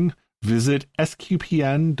work going, visit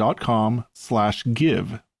sqpn.com/give.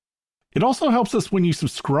 It also helps us when you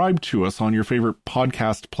subscribe to us on your favorite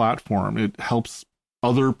podcast platform. It helps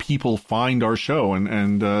other people find our show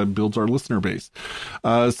and builds our listener base.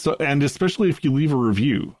 And especially if you leave a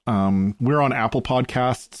review. We're on Apple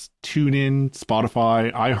Podcasts, TuneIn,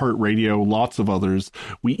 Spotify, iHeartRadio, lots of others.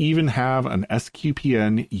 We even have an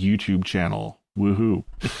SQPN YouTube channel. Woohoo.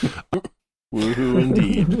 Woohoo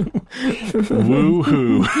indeed.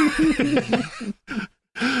 Woohoo.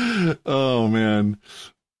 Oh, man.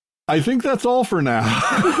 I think that's all for now.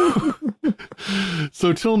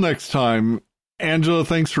 So till next time, Angela,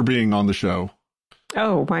 thanks for being on the show.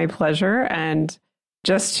 Oh, my pleasure. And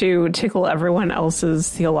just to tickle everyone else's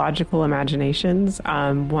theological imaginations,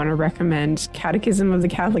 want to recommend Catechism of the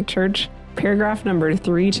Catholic Church, paragraph number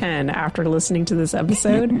 310 after listening to this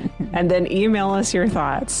episode, and then email us your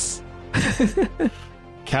thoughts.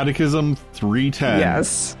 Catechism 310.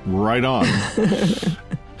 Yes. Right on.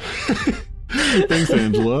 Thanks,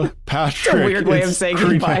 Angela. Patrick. It's a weird way of saying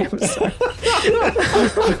goodbye. I'm sorry.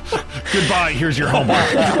 Goodbye. Here's your homework.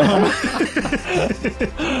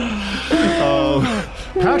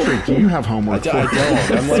 Patrick, do you have homework? I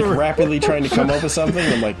don't. I'm like rapidly trying to come up with something.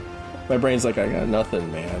 I'm like, my brain's like, I got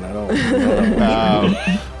nothing, man. I don't.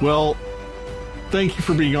 Well, thank you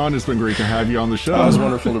for being on. It's been great to have you on the show. It was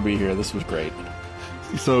wonderful to be here. This was great.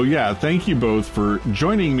 So yeah, thank you both for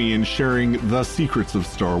joining me in sharing the secrets of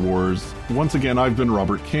Star Wars. Once again, I've been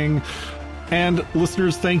Robert King. And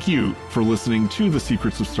listeners, thank you for listening to the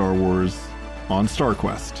Secrets of Star Wars on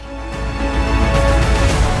StarQuest.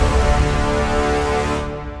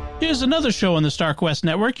 Here's another show on the StarQuest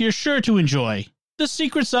network you're sure to enjoy. The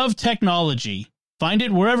Secrets of Technology. Find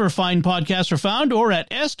it wherever fine podcasts are found or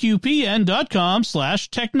at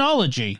sqpn.com/technology.